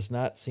Manfred does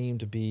not seem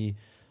to be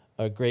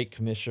a great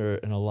commissioner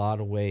in a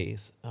lot of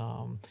ways.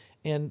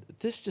 And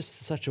this is just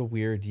such a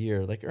weird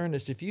year. Like,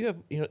 Ernest, if you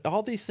have,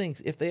 all these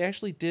things, if they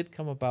actually did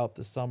come about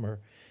this summer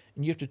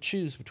and you have to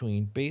choose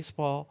between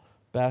baseball,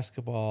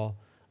 basketball,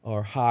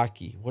 or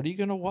hockey, what are you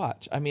going to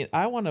watch? I mean,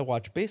 I want to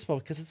watch baseball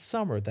because it's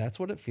summer. That's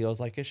what it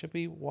feels like I should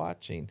be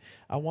watching.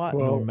 I want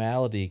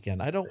normality again.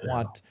 I don't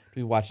want to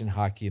be watching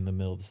hockey in the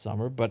middle of the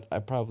summer, but I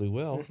probably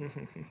will.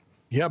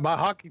 Yeah, my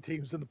hockey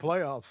team's in the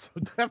playoffs,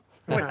 so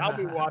definitely I'll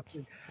be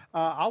watching.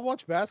 I'll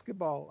watch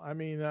basketball. I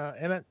mean,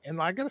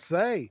 and I gotta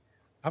say,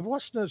 I've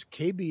watched those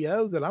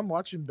KBO that I'm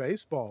watching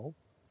baseball.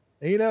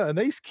 And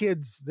these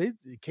kids,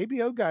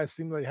 KBO guys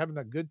seem like having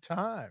a good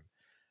time.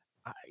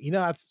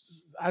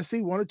 I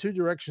see one or two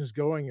directions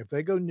going. If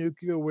they go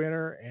nuclear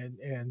winter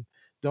and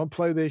don't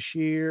play this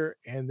year,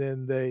 and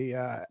then they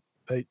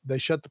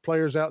shut the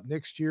players out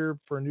next year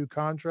for a new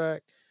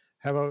contract,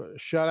 have a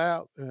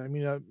shutout.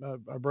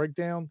 A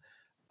breakdown.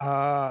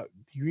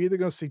 You're either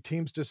going to see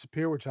teams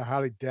disappear, which I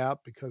highly doubt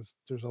because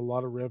there's a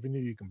lot of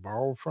revenue you can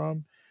borrow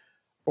from,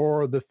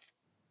 or the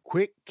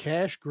quick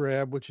cash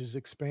grab, which is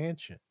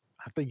expansion.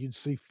 I think you'd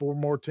see 4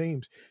 more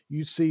teams.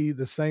 You see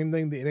the same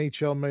thing the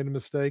NHL made a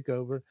mistake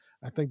over.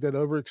 I think they'd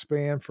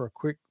overexpand for a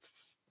quick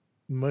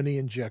money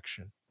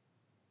injection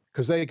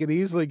because they could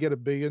easily get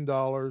 $1 billion,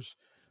 $4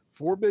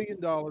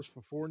 billion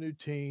for 4 new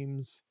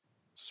teams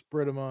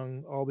spread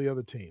among all the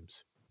other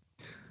teams.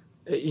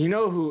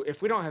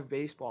 If we don't have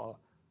baseball,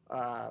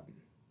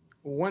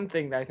 one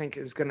thing that I think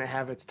is going to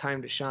have its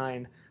time to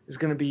shine is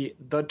going to be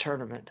the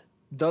tournament.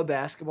 The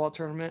basketball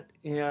tournament,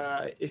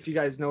 if you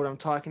guys know what I'm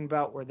talking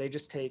about, where they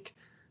just take,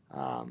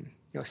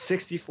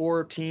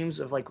 64 teams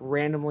of like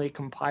randomly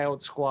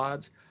compiled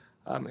squads,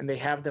 and they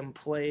have them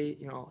play,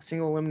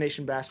 single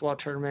elimination basketball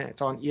tournament.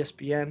 It's on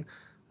ESPN.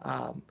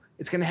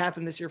 It's going to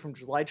happen this year from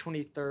July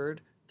 23rd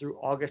through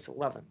August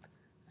 11th.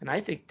 And I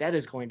think that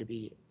is going to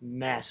be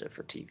massive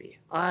for TV.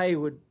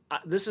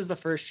 This is the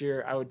first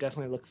year I would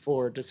definitely look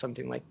forward to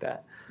something like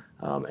that.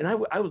 And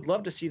I would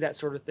love to see that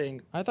sort of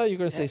thing. I thought you were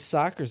going to say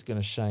soccer's going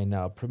to shine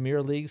now.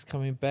 Premier League's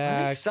coming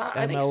back.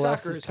 I think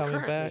MLS is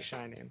coming back.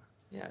 Shining.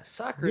 Yeah,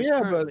 soccer is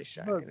currently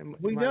shining.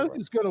 We know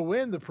who's going to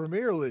win the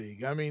Premier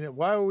League. I mean,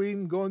 why are we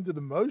even going through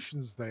the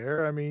motions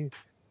there? I mean,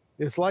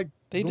 it's like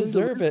they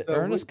deserve it.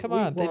 Ernest, come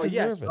on, they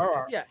deserve it.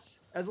 Yes,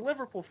 as a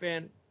Liverpool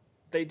fan,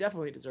 they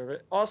definitely deserve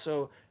it.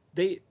 Also,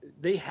 they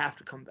have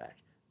to come back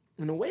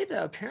in a way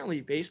that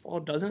apparently baseball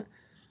doesn't.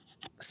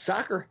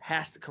 Soccer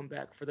has to come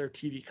back for their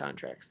TV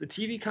contracts. The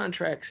TV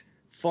contracts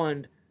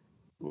fund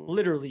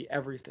literally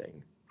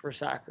everything for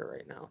soccer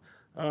right now.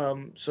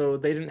 So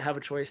they didn't have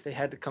a choice. They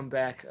had to come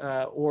back,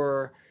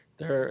 or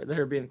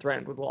they're being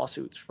threatened with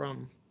lawsuits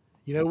from.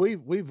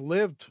 We've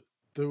lived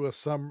through a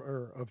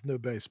summer of no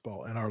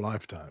baseball in our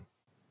lifetime.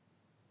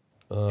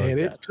 And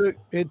Yeah.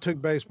 it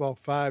took baseball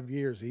 5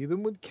 years.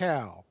 Even with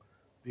Cal,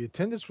 the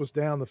attendance was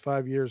down the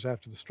 5 years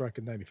after the strike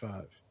in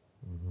 '95.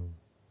 Mm-hmm.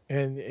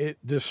 And it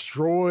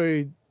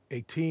destroyed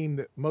a team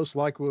that most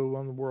likely would have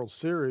won the World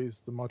Series,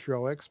 the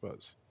Montreal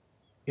Expos.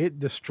 It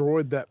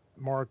destroyed that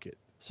market.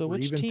 So where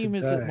which even team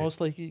is it today-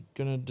 most likely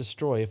going to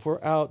destroy? If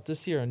we're out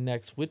this year and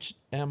next, which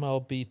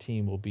MLB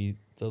team will be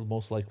the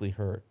most likely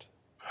hurt?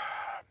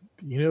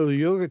 You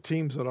look at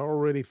teams that are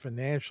already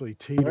financially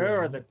teetering. Where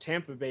are the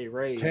Tampa Bay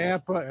Rays?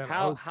 Tampa and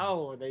Oakland.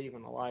 How are they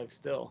even alive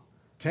still?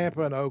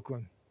 Tampa and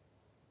Oakland.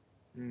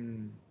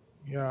 Hmm.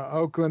 Yeah,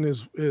 Oakland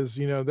is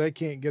they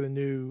can't get a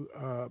new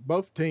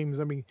both teams.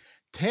 I mean,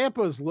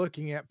 Tampa's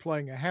looking at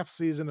playing a half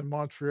season in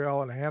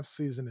Montreal and a half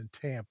season in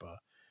Tampa,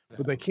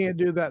 but they can't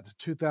do that to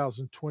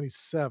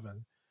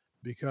 2027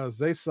 because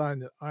they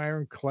signed an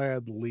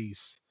ironclad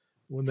lease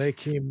when they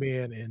came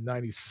in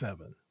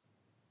 '97.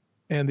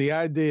 And the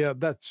idea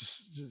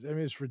that's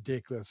it's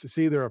ridiculous. It's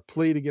either a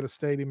plea to get a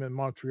stadium in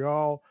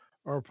Montreal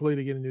or a plea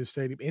to get a new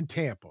stadium in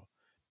Tampa,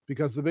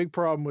 because the big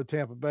problem with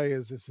Tampa Bay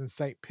is it's in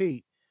St.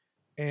 Pete,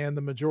 and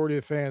the majority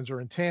of fans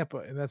are in Tampa,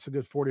 and that's a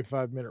good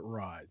 45-minute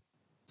ride.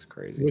 It's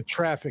crazy with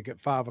traffic at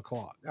 5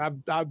 o'clock.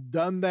 I've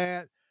done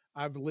that.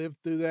 I've lived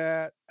through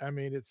that. I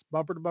mean, it's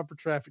bumper to bumper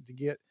traffic to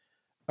get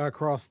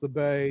across the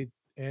bay,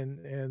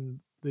 and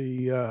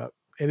it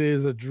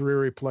is a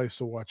dreary place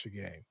to watch a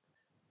game.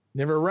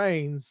 Never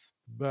rains,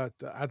 but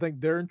I think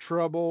they're in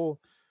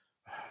trouble.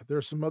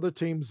 There's some other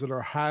teams that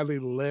are highly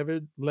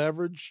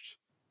leveraged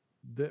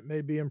that may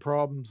be in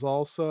problems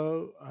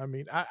also. I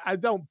mean, I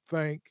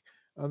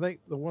think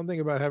the one thing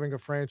about having a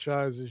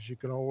franchise is you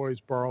can always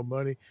borrow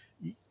money.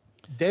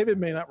 David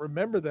may not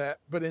remember that,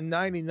 but in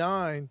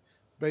 '99,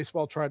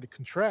 baseball tried to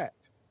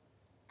contract.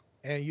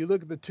 And you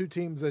look at the two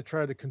teams that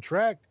tried to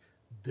contract,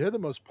 they're the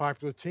most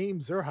popular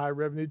teams. They're high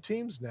revenue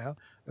teams now.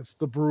 That's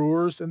the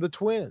Brewers and the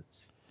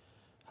Twins.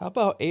 How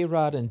about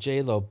A-Rod and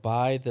J-Lo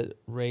buy the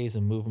Rays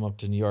and move them up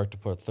to New York to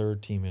put a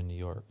third team in New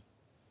York?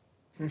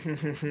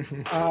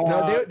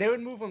 No, they would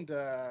move them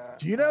to.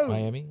 Do you know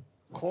Miami?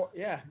 Coral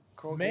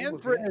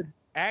Manfred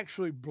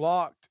actually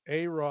blocked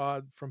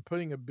A-Rod from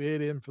putting a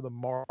bid in for the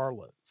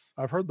Marlins.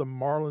 I've heard the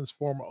Marlins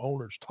former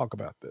owners talk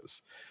about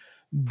this.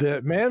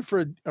 That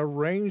Manfred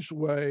arranged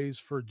ways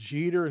for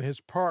Jeter and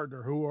his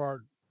partner, who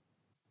are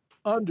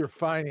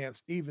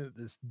underfinanced even at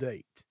this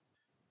date,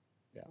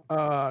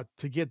 to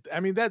get. I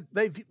mean, that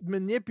they've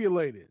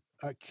manipulated.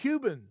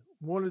 Cuban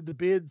wanted to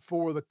bid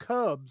for the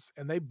Cubs,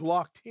 and they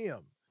blocked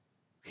him.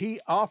 He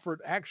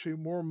offered actually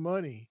more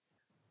money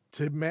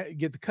to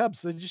get the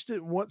Cubs. They just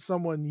didn't want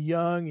someone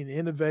young and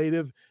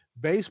innovative.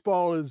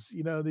 Baseball is,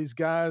 these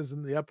guys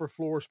in the upper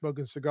floor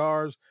smoking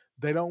cigars.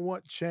 They don't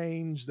want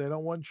change. They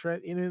don't want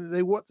trend.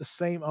 They want the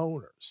same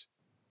owners.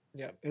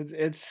 Yeah,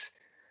 it's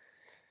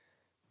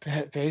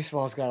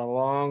baseball's got a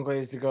long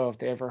ways to go if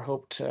they ever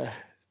hope to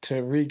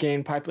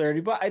regain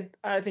popularity. But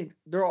I think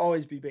there'll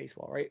always be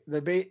baseball, right?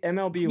 The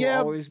MLB will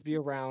always be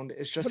around.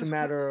 It's just a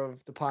matter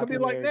of the popularity.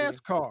 It's going to be like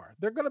NASCAR.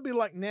 They're going to be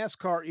like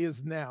NASCAR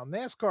is now.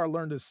 NASCAR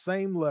learned the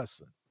same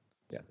lesson.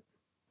 Yeah.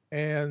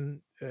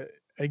 And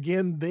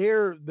again,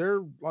 they're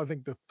I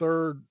think the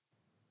third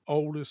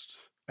oldest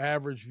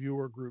average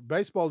viewer group.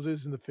 Baseball's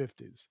is in the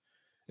 50s.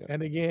 Yeah.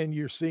 And again,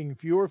 you're seeing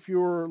fewer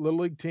Little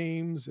League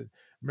teams, and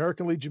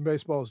American Legion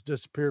Baseball has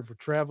disappeared for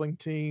traveling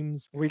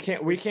teams. We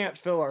can't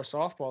fill our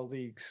softball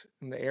leagues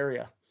in the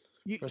area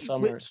for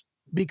summers.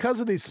 Because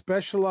of these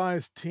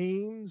specialized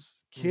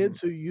teams,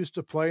 kids who used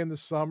to play in the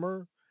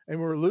summer, and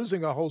we're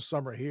losing a whole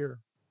summer here.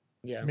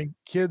 Yeah. I mean,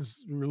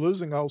 we're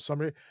losing a whole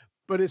summer,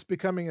 but it's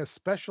becoming a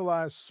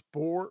specialized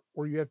sport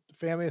where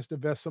family has to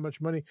invest so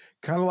much money,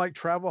 kind of like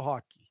travel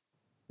hockey.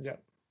 Yeah.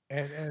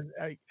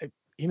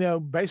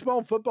 And baseball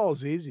and football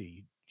is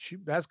easy.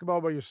 Shoot basketball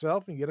by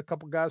yourself and get a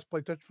couple guys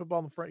play touch football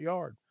in the front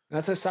yard.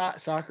 That's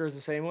soccer is the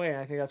same way.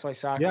 I think that's why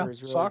soccer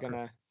is really going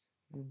to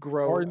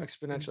grow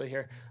exponentially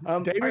here.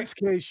 David's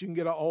case, you can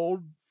get an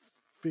old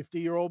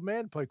 50-year-old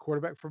man play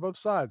quarterback for both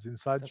sides.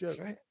 Inside joke.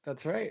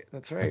 That's right.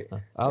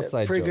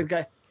 Outside pretty joke. Good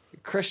guy.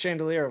 Chris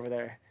Chandelier over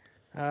there.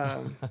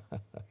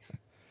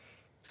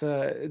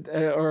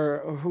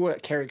 Or who?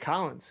 Kerry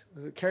Collins.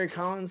 Was it Kerry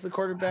Collins, the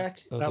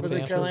quarterback? That was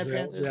it Carolina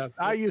Panthers? Yeah,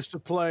 I used to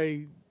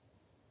play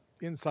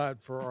inside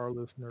for our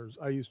listeners.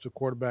 I used to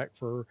quarterback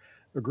for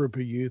a group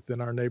of youth in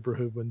our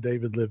neighborhood when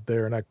David lived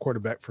there, and I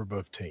quarterbacked for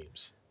both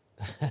teams.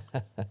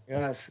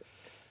 Yes.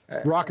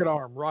 Rocket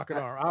arm.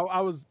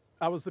 I was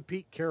the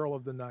Pete Carroll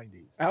of the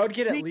 90s. I would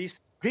get at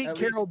least Pete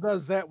Carroll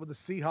does that with the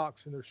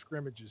Seahawks in their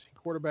scrimmages. He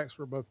quarterbacks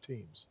for both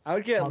teams. I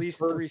would get at least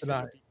 3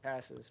 70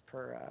 passes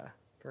per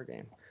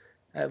game.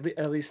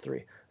 At least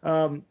 3.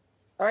 All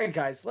right,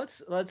 guys,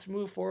 let's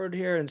move forward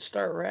here and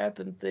start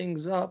wrapping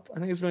things up. I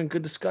think it's been a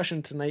good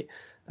discussion tonight.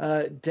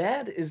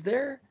 Dad, is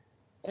there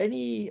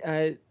any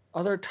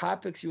other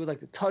topics you would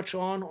like to touch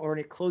on, or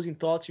any closing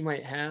thoughts you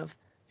might have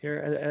here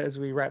as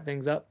we wrap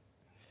things up?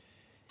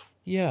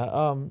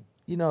 Yeah,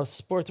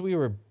 sports. We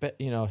were,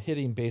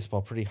 hitting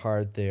baseball pretty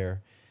hard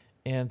there,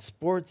 and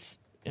sports.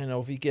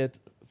 If you get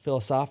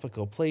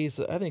philosophical, plays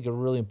I think a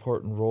really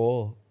important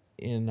role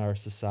in our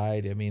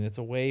society. I mean, it's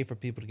a way for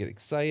people to get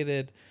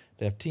excited,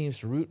 to have teams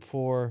to root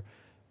for.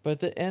 But at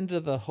the end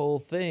of the whole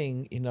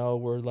thing,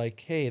 we're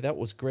like, hey, that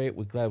was great.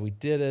 We're glad we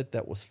did it.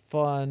 That was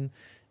fun.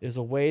 It was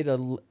a way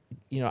to,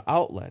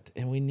 outlet.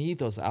 And we need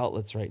those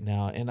outlets right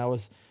now. And I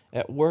was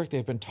at work,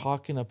 they've been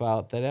talking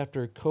about that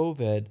after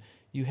COVID,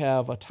 you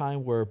have a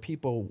time where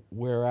people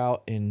wear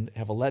out and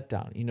have a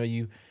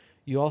letdown.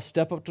 You all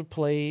step up to the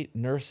plate.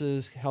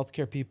 Nurses,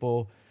 healthcare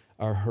people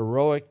are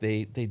heroic.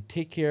 They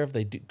take care of,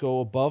 go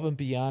above and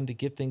beyond to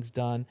get things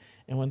done.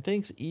 And when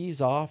things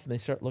ease off and they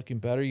start looking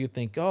better, you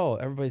think, oh,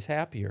 everybody's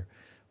happier.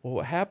 Well,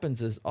 what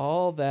happens is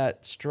all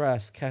that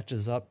stress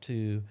catches up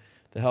to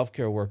the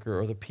healthcare worker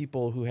or the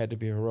people who had to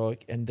be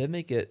heroic, and then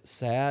they get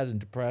sad and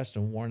depressed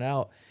and worn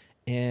out,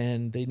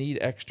 and they need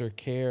extra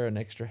care and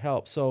extra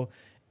help. So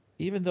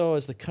even though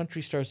as the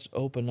country starts to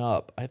open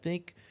up, I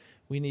think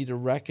we need to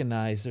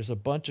recognize there's a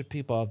bunch of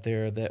people out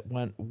there that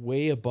went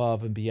way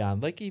above and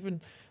beyond, like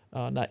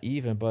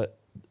but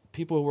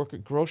people who work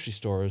at grocery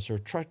stores or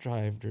truck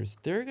drivers,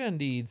 they're going to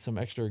need some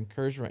extra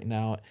encouragement right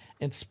now.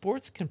 And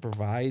sports can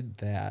provide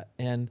that.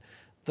 And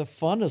the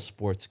fun of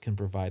sports can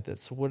provide that.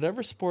 So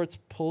whatever sports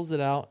pulls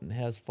it out and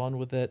has fun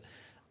with it,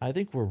 I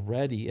think we're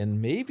ready.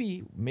 And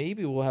maybe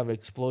we'll have an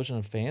explosion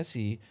of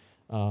fantasy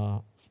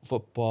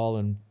football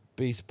and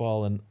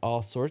baseball and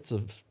all sorts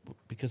of,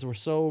 because we're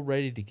so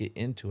ready to get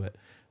into it.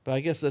 But I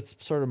guess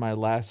that's sort of my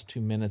last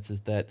 2 minutes,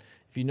 is that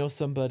if you know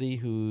somebody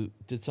who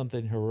did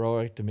something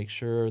heroic to make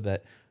sure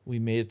that we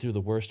made it through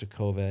the worst of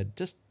COVID,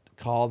 just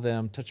call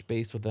them, touch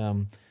base with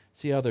them,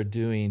 see how they're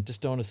doing.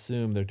 Just don't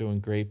assume they're doing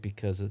great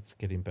because it's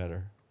getting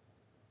better.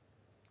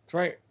 That's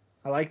right.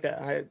 I like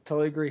that. I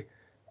totally agree.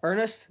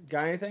 Ernest,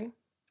 got anything?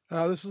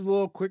 This is a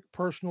little quick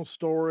personal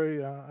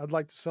story. I'd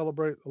like to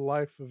celebrate the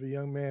life of a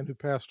young man who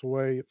passed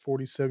away at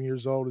 47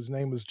 years old. His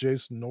name was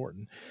Jason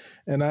Norton.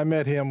 And I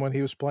met him when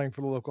he was playing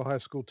for the local high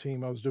school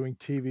team. I was doing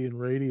TV and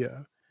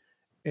radio.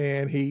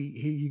 And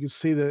you could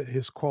see that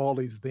his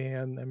qualities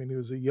then. I mean, he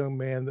was a young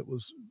man that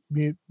was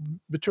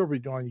mature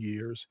beyond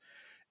years.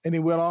 And he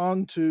went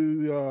on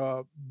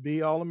to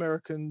be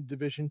All-American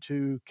Division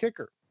II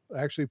kicker.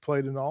 Actually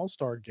played in the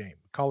All-Star game,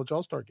 college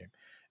All-Star game.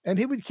 And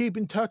he would keep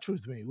in touch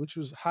with me, which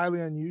was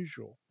highly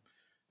unusual.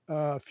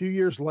 A few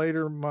years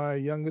later, my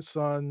youngest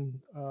son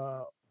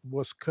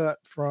was cut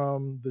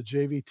from the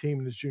JV team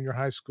in his junior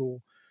high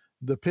school.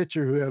 The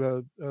pitcher who had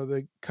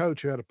the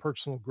coach who had a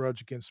personal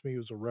grudge against me, who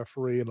was a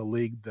referee in a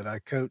league that I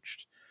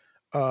coached,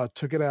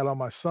 took it out on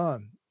my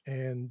son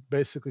and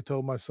basically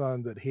told my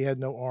son that he had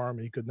no arm,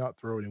 he could not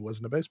throw, and he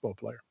wasn't a baseball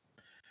player.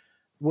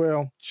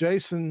 Well,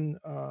 Jason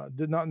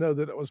did not know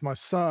that it was my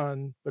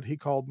son, but he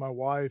called my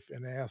wife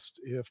and asked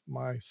if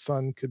my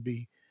son could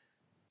be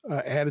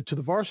added to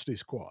the varsity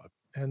squad.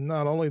 And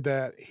not only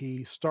that,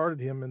 he started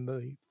him in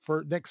the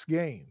next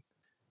game.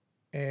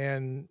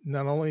 And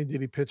not only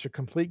did he pitch a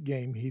complete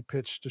game, he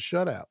pitched a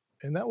shutout.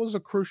 And that was a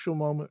crucial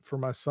moment for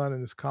my son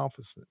and his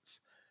confidence,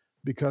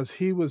 because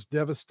he was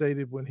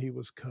devastated when he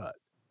was cut.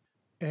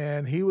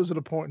 And he was at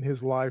a point in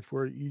his life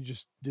where you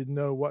just didn't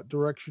know what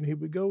direction he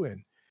would go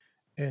in.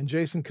 And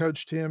Jason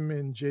coached him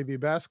in JV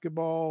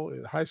basketball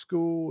at high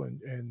school,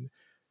 and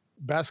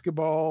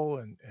basketball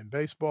and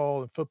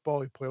baseball and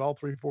football. He played all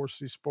three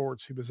varsity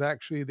sports. He was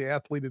actually the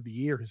athlete of the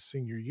year his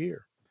senior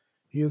year.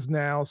 He is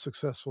now a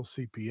successful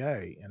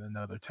CPA in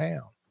another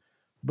town.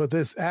 But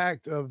this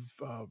act of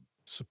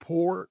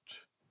support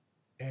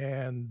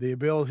and the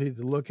ability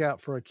to look out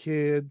for a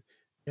kid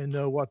and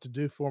know what to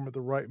do for him at the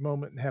right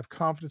moment and have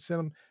confidence in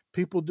him,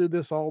 people do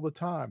this all the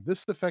time.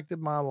 This affected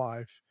my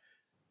life.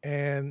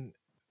 And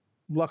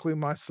luckily,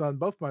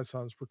 both my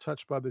sons were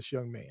touched by this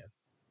young man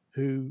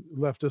who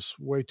left us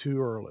way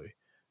too early.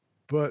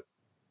 But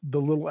the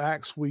little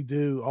acts we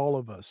do, all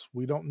of us,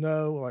 we don't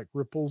know, like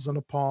ripples in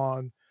a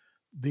pond,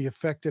 the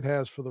effect it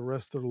has for the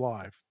rest of their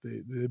life,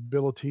 the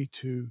ability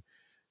to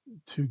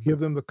give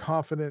them the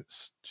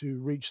confidence to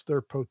reach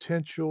their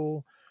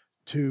potential,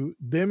 to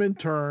them in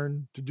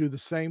turn to do the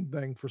same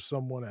thing for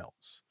someone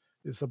else.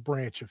 It's a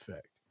branch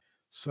effect.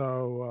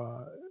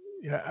 So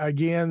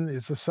again,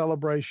 it's a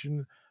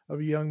celebration of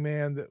a young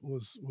man that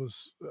was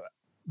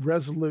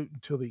resolute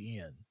until the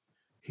end.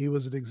 He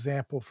was an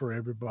example for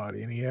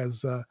everybody, and he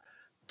has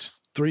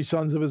 3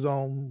 sons of his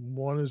own.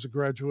 One is a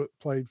graduate,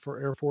 played for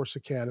Air Force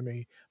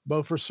Academy.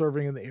 Both are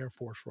serving in the Air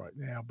Force right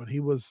now. But he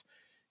was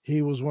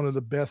one of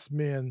the best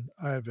men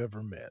I have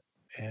ever met,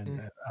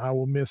 and I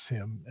will miss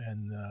him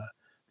and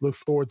look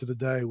forward to the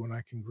day when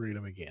I can greet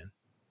him again.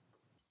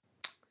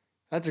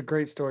 That's a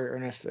great story,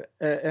 Ernest.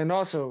 And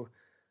also,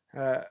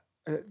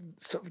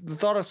 so the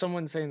thought of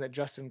someone saying that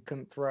Justin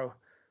couldn't throw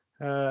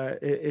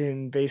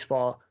in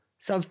baseball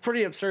sounds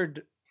pretty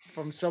absurd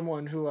from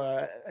someone who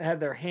had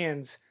their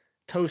hands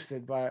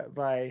toasted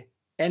by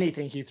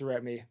anything he threw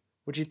at me,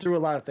 which he threw a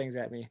lot of things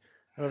at me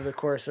over the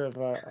course of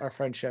our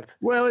friendship.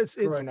 Well, it's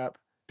growing up.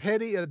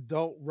 petty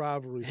adult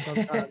rivalries.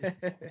 Sometimes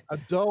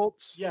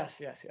adults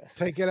Yes.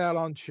 take it out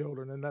on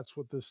children, and that's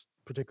what this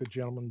particular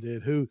gentleman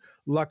did, who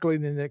luckily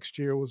the next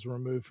year was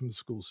removed from the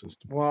school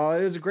system. Well,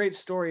 it was a great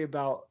story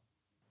about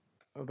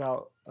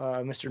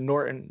Mr.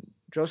 Norton,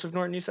 Joseph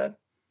Norton, you said?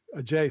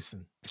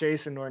 Jason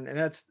Norton, and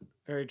that's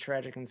very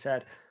tragic and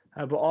sad.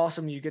 But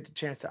awesome, you get the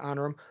chance to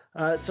honor him.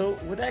 So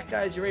with that,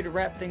 guys, you ready to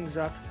wrap things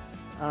up?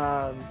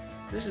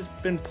 This has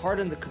been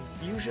Pardon the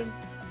Confusion.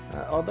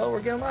 Although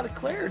we're getting a lot of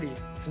clarity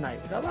tonight.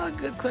 We got a lot of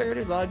good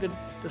clarity, a lot of good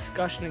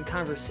discussion and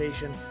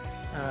conversation.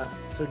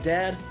 So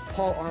Dad,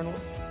 Paul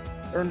Arnold,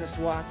 Ernest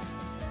Watts,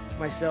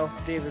 myself,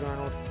 David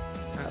Arnold,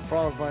 for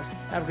all of us,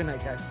 have a good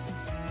night, guys.